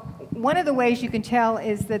 Well, one of the ways you can tell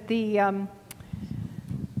is that the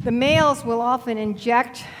males will often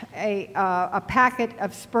inject a packet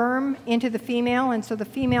of sperm into the female, and so the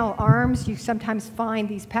female arms, you sometimes find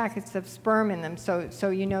these packets of sperm in them,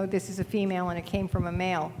 so you know this is a female and it came from a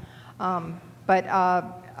male.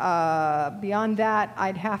 Beyond that,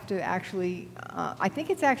 I'd have to actually, I think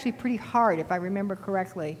it's actually pretty hard, if I remember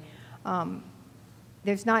correctly.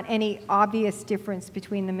 There's not any obvious difference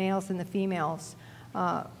between the males and the females.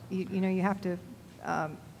 You know, you have to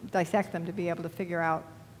dissect them to be able to figure out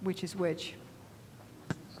which is which.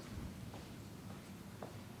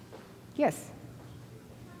 Yes?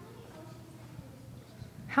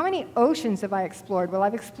 How many oceans have I explored? Well,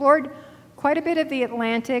 I've explored quite a bit of the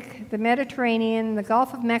Atlantic, the Mediterranean, the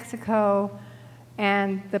Gulf of Mexico,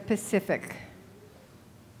 and the Pacific.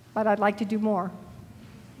 But I'd like to do more.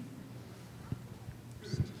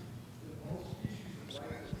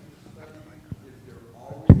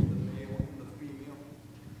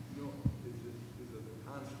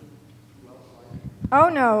 Oh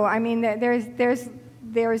no, I mean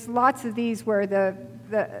there's lots of these where the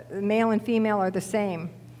male and female are the same.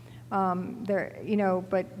 You know,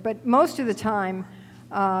 but most of the time,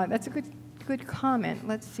 that's a good comment.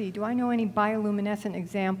 Let's see. Do I know any bioluminescent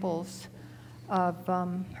examples of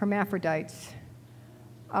hermaphrodites?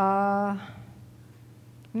 I'm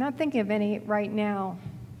not thinking of any right now.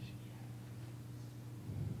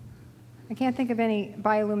 I can't think of any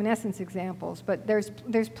bioluminescence examples, but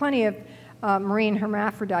there's plenty of marine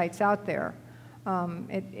hermaphrodites out there.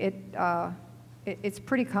 It's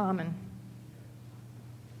pretty common.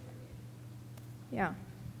 Yeah.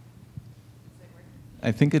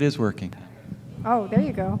 I think it is working. Oh, there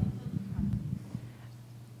you go.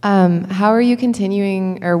 How are you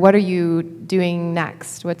continuing, or what are you doing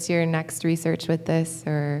next? What's your next research with this,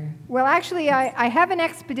 or? Well, actually, I have an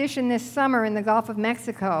expedition this summer in the Gulf of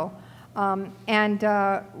Mexico,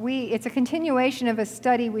 it's a continuation of a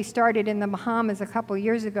study we started in the Bahamas a couple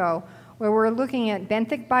years ago, where we're looking at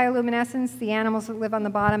benthic bioluminescence, the animals that live on the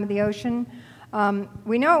bottom of the ocean.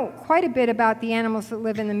 We know quite a bit about the animals that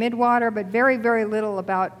live in the midwater, but very, very little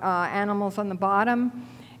about animals on the bottom.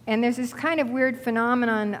 And there's this kind of weird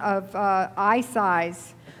phenomenon of eye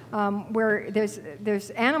size, where there's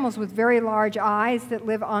animals with very large eyes that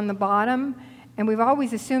live on the bottom, and we've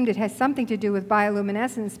always assumed it has something to do with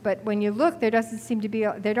bioluminescence, but when you look, there don't seem to be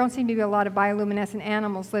a lot of bioluminescent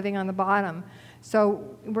animals living on the bottom.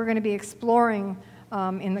 So we're going to be exploring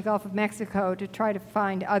in the Gulf of Mexico to try to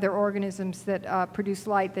find other organisms that produce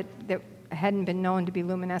light that hadn't been known to be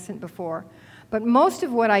luminescent before. But most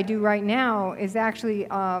of what I do right now is actually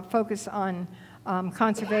focus on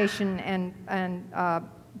conservation and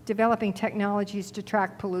developing technologies to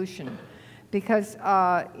track pollution. Because,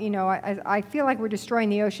 you know, I feel like we're destroying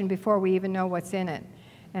the ocean before we even know what's in it.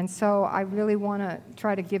 And so I really want to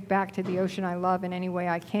try to give back to the ocean I love in any way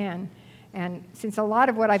I can. And since a lot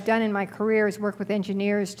of what I've done in my career is work with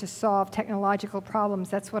engineers to solve technological problems,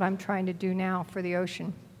 that's what I'm trying to do now for the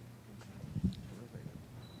ocean.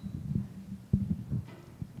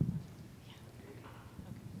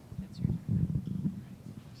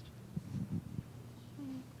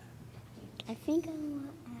 I think I want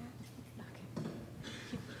to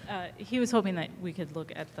ask. He was hoping that we could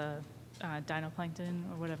look at the dinoplankton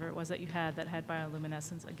or whatever it was that you had that had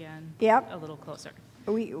bioluminescence again. Yep. A little closer.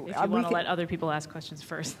 If you want to let other people ask questions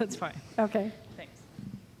first, that's fine. Okay. Thanks.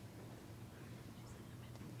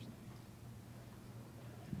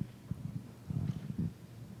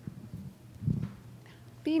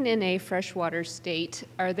 Being in a freshwater state,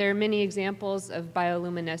 are there many examples of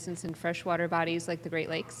bioluminescence in freshwater bodies like the Great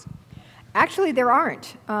Lakes? Actually, there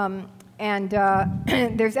aren't.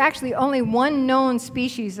 There's actually only one known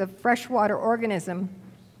species of freshwater organism,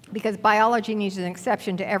 because biology needs an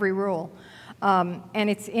exception to every rule. And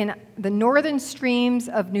it's in the northern streams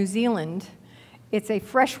of New Zealand. It's a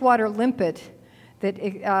freshwater limpet that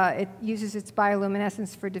it uses its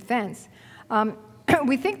bioluminescence for defense.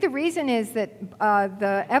 We think the reason is that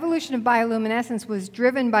the evolution of bioluminescence was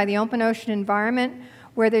driven by the open ocean environment,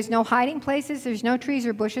 where there's no hiding places, there's no trees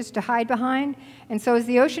or bushes to hide behind. And so as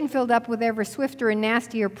the ocean filled up with ever swifter and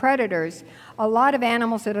nastier predators, a lot of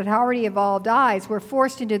animals that had already evolved eyes were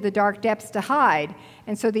forced into the dark depths to hide.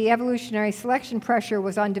 And so the evolutionary selection pressure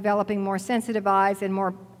was on developing more sensitive eyes and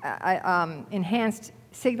more enhanced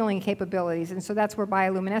signaling capabilities. And so that's where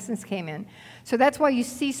bioluminescence came in. So that's why you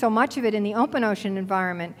see so much of it in the open ocean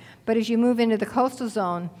environment. But as you move into the coastal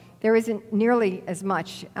zone, there isn't nearly as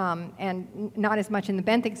much, and not as much in the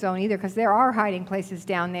benthic zone either, because there are hiding places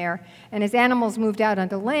down there. And as animals moved out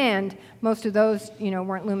onto land, most of those, you know,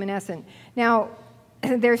 weren't luminescent. Now,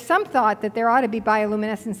 there's some thought that there ought to be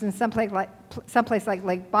bioluminescence in someplace like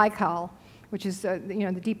Lake Baikal, which is, you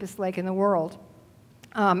know, the deepest lake in the world.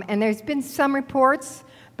 And there's been some reports,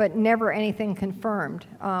 but never anything confirmed.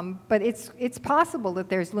 But it's possible that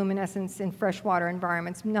there's luminescence in freshwater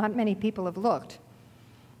environments. Not many people have looked.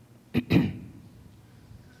 I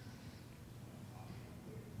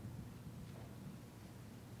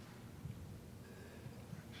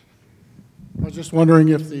was just wondering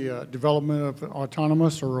if the development of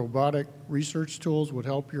autonomous or robotic research tools would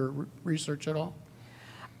help your research at all?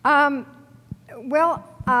 Well,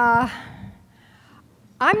 I'm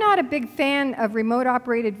not a big fan of remote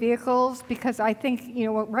operated vehicles because I think, you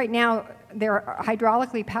know, right now they're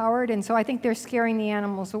hydraulically powered, and so I think they're scaring the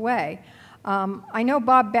animals away. I know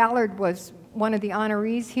Bob Ballard was one of the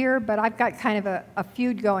honorees here, but I've got kind of a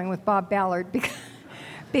feud going with Bob Ballard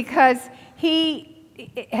because he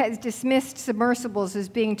has dismissed submersibles as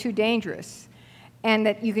being too dangerous, and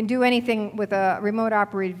that you can do anything with a remote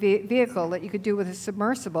operated vehicle that you could do with a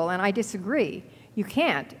submersible, and I disagree. You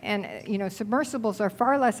can't. And, you know, submersibles are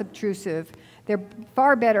far less obtrusive. They're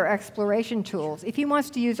far better exploration tools. If he wants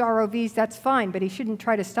to use ROVs, that's fine, but he shouldn't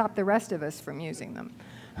try to stop the rest of us from using them.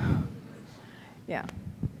 Yeah.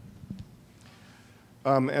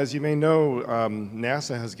 As you may know,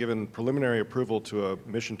 NASA has given preliminary approval to a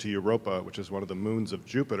mission to Europa, which is one of the moons of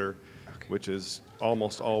Jupiter, which is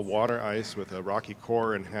almost all water ice with a rocky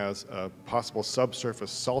core and has a possible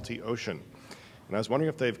subsurface salty ocean. And I was wondering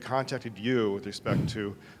if they've contacted you with respect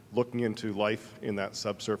to looking into life in that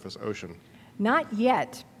subsurface ocean. Not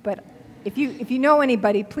yet, but if you know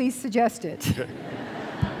anybody, please suggest it. Okay.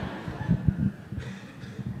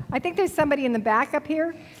 I think there's somebody in the back up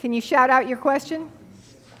here. Can you shout out your question?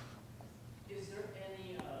 Is there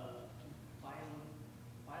any bioluminescent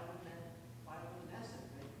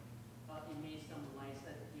that emits some lights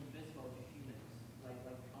that are invisible to humans, like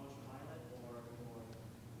ultraviolet or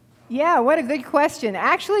Yeah, what a good question.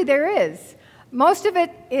 Actually, there is. Most of it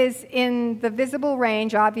is in the visible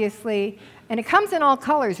range, obviously, and it comes in all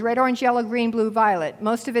colors, red, orange, yellow, green, blue, violet.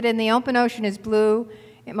 Most of it in the open ocean is blue,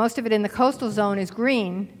 and most of it in the coastal zone is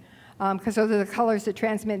green, because those are the colors that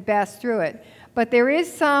transmit best through it. But there is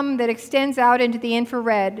some that extends out into the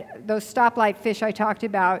infrared, those stoplight fish I talked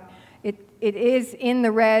about. It is in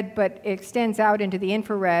the red, but it extends out into the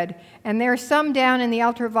infrared. And there are some down in the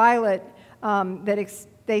ultraviolet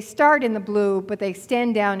they start in the blue, but they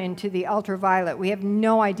extend down into the ultraviolet. We have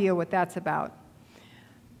no idea what that's about.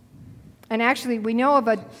 And actually, we know of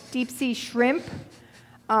a deep-sea shrimp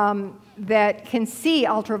that can see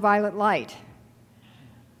ultraviolet light.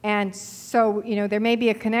 And so, you know, there may be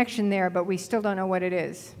a connection there, but we still don't know what it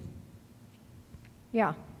is.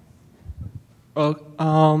 Yeah.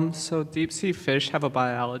 So deep sea fish have a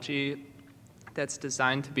biology that's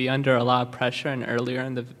designed to be under a lot of pressure, and earlier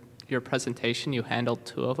in your presentation you handled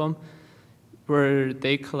 2 of them. Were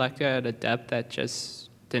they collected at a depth that just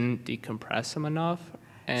didn't decompress them enough?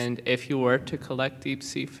 And if you were to collect deep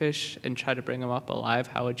sea fish and try to bring them up alive,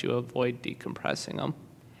 how would you avoid decompressing them?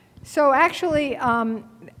 So actually,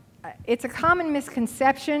 it's a common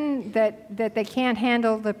misconception that they can't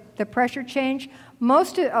handle the pressure change.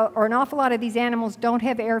 Most, or an awful lot of these animals don't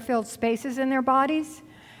have air-filled spaces in their bodies.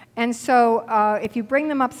 And so if you bring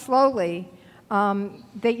them up slowly,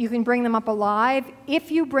 that you can bring them up alive.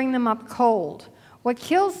 If you bring them up cold, what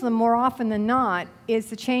kills them more often than not is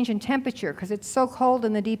the change in temperature, because it's so cold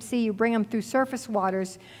in the deep sea, you bring them through surface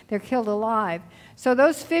waters, they're killed alive. So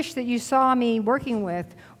those fish that you saw me working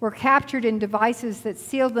with were captured in devices that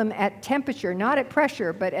sealed them at temperature, not at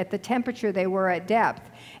pressure, but at the temperature they were at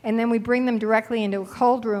depth. And then we bring them directly into a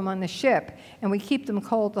cold room on the ship, and we keep them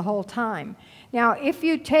cold the whole time. Now, if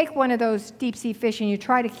you take one of those deep sea fish and you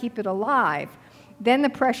try to keep it alive, then the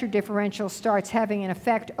pressure differential starts having an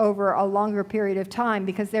effect over a longer period of time,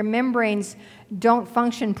 because their membranes don't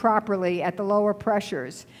function properly at the lower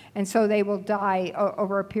pressures, and so they will die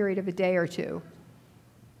over a period of a day or 2.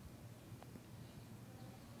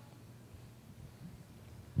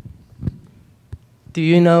 Do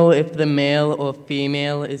you know if the male or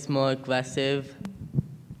female is more aggressive?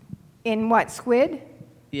 In what, squid?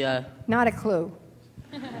 Yeah. Not a clue.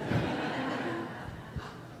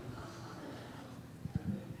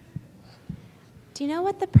 Do you know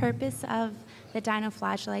what the purpose of the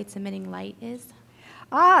dinoflagellates emitting light is?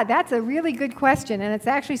 Ah, that's a really good question, and it's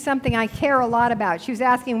actually something I care a lot about. She was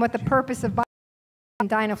asking what the purpose of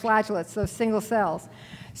dinoflagellates, those single cells.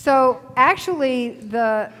 So actually,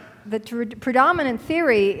 the predominant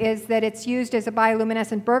theory is that it's used as a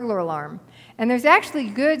bioluminescent burglar alarm. And there's actually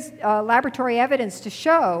good laboratory evidence to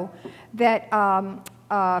show that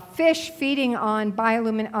fish feeding on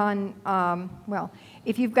well,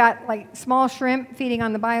 if you've got like small shrimp feeding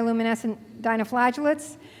on the bioluminescent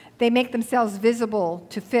dinoflagellates, they make themselves visible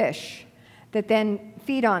to fish that then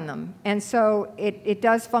feed on them. And so it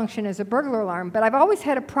does function as a burglar alarm. But I've always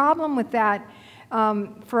had a problem with that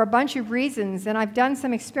for a bunch of reasons. And I've done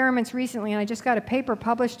some experiments recently, and I just got a paper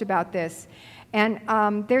published about this. And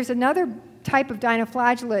there's another type of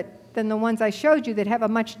dinoflagellate than the ones I showed you that have a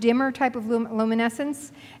much dimmer type of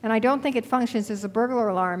luminescence, and I don't think it functions as a burglar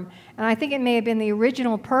alarm. And I think it may have been the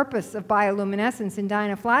original purpose of bioluminescence in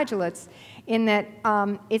dinoflagellates, in that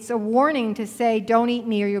it's a warning to say, don't eat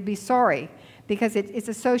me or you'll be sorry, because it's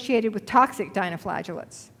associated with toxic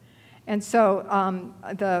dinoflagellates. And so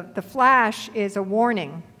the flash is a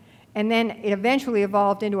warning, and then it eventually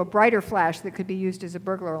evolved into a brighter flash that could be used as a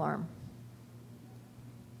burglar alarm.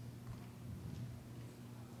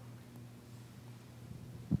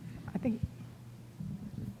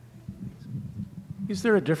 Is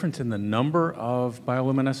there a difference in the number of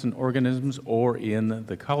bioluminescent organisms or in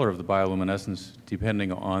the color of the bioluminescence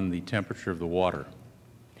depending on the temperature of the water?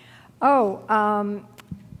 Oh,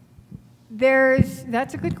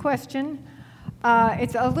 that's a good question.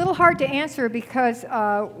 It's a little hard to answer because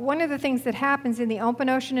one of the things that happens in the open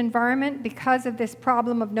ocean environment, because of this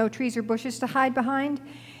problem of no trees or bushes to hide behind,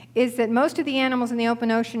 is that most of the animals in the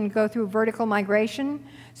open ocean go through vertical migration.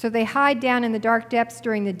 So they hide down in the dark depths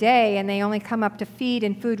during the day, and they only come up to feed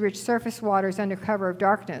in food-rich surface waters under cover of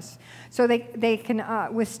darkness. So they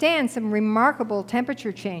can withstand some remarkable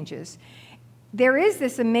temperature changes. There is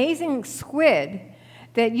this amazing squid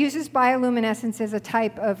that uses bioluminescence as a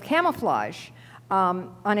type of camouflage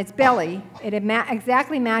on its belly. It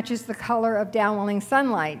exactly matches the color of downwelling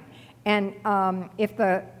sunlight. And if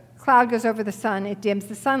the cloud goes over the sun, it dims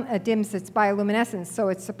its bioluminescence, so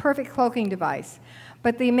it's a perfect cloaking device.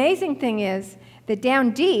 But the amazing thing is that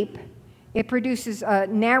down deep, it produces a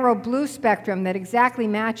narrow blue spectrum that exactly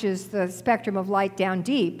matches the spectrum of light down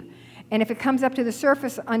deep. And if it comes up to the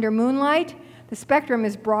surface under moonlight, the spectrum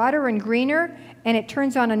is broader and greener, and it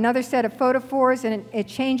turns on another set of photophores, and it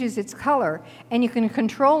changes its color. And you can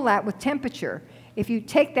control that with temperature. If you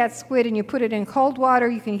take that squid and you put it in cold water,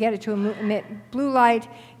 you can get it to emit blue light.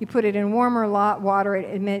 You put it in warmer water,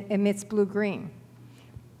 it emits blue-green.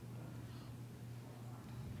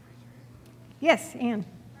 Yes, Anne.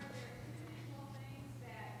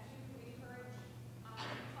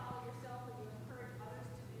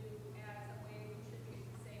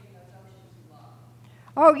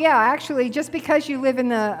 Oh, yeah, actually, just because you live in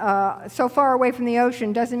so far away from the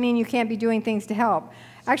ocean doesn't mean you can't be doing things to help.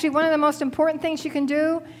 Actually, one of the most important things you can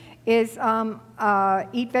do is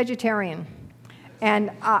eat vegetarian.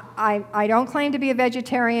 And I don't claim to be a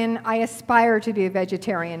vegetarian. I aspire to be a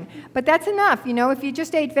vegetarian. But that's enough. You know, if you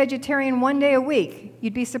just ate vegetarian one day a week,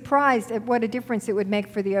 you'd be surprised at what a difference it would make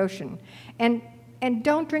for the ocean. And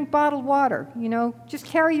don't drink bottled water. You know, just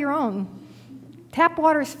carry your own. Tap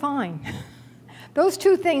water is fine. Those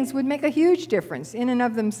two things would make a huge difference in and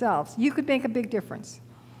of themselves. You could make a big difference.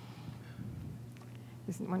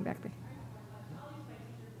 Isn't one back there?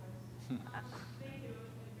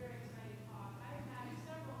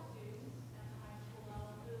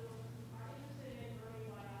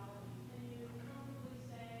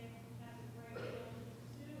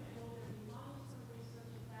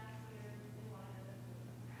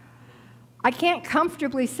 I can't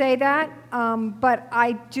comfortably say that, but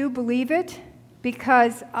I do believe it,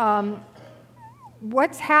 because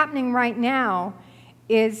what's happening right now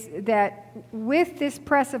is that with this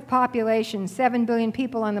press of population, 7 billion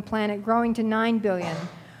people on the planet growing to 9 billion,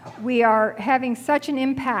 we are having such an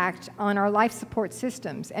impact on our life support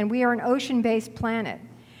systems, and we are an ocean-based planet,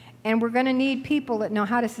 and we're going to need people that know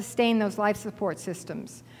how to sustain those life support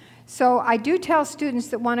systems. So I do tell students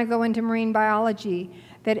that want to go into marine biology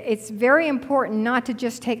that it's very important not to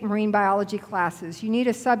just take marine biology classes. You need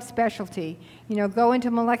a subspecialty. You know, go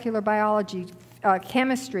into molecular biology,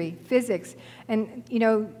 chemistry, physics, and you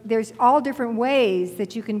know, there's all different ways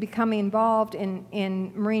that you can become involved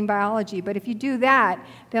in marine biology. But if you do that,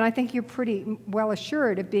 then I think you're pretty well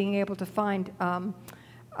assured of being able to find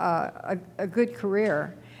a good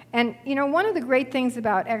career. And you know, one of the great things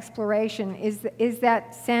about exploration is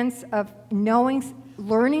that sense of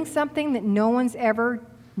learning something that no one's ever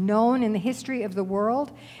known in the history of the world.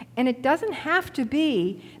 And it doesn't have to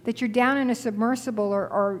be that you're down in a submersible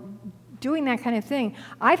or doing that kind of thing.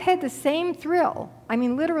 I've had the same thrill, I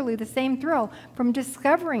mean literally the same thrill, from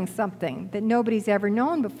discovering something that nobody's ever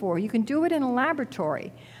known before. You can do it in a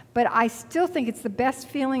laboratory, but I still think it's the best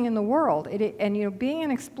feeling in the world. And you know, being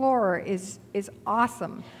an explorer is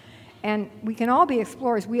awesome. And we can all be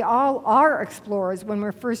explorers. We all are explorers when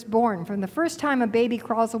we're first born. From the first time a baby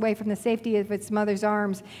crawls away from the safety of its mother's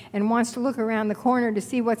arms and wants to look around the corner to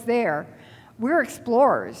see what's there, we're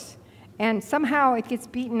explorers. And somehow it gets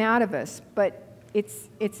beaten out of us, but it's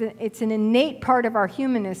an innate part of our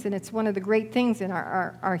humanness, and it's one of the great things in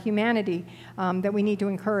our humanity that we need to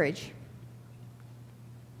encourage.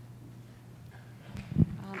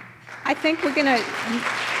 I think we're going to...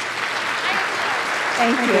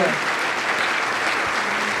 Thank you.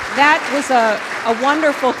 That was a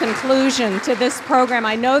wonderful conclusion to this program.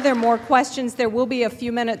 I know there are more questions. There will be a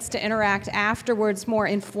few minutes to interact afterwards more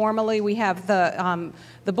informally. We have the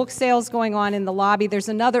book sales going on in the lobby. There's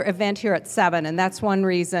another event here at 7, and that's one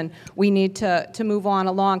reason we need to move on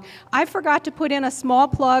along. I forgot to put in a small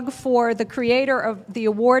plug for the creator of the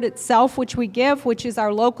award itself, which we give, which is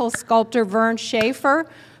our local sculptor, Vern Schaefer,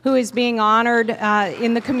 who is being honored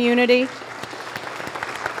in the community.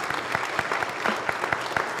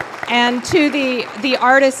 And to the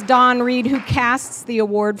artist, Don Reed, who casts the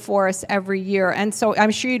award for us every year. And so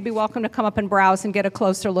I'm sure you'd be welcome to come up and browse and get a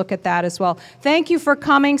closer look at that as well. Thank you for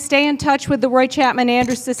coming. Stay in touch with the Roy Chapman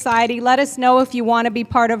Andrews Society. Let us know if you want to be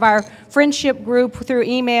part of our friendship group through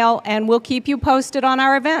email, and we'll keep you posted on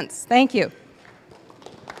our events. Thank you.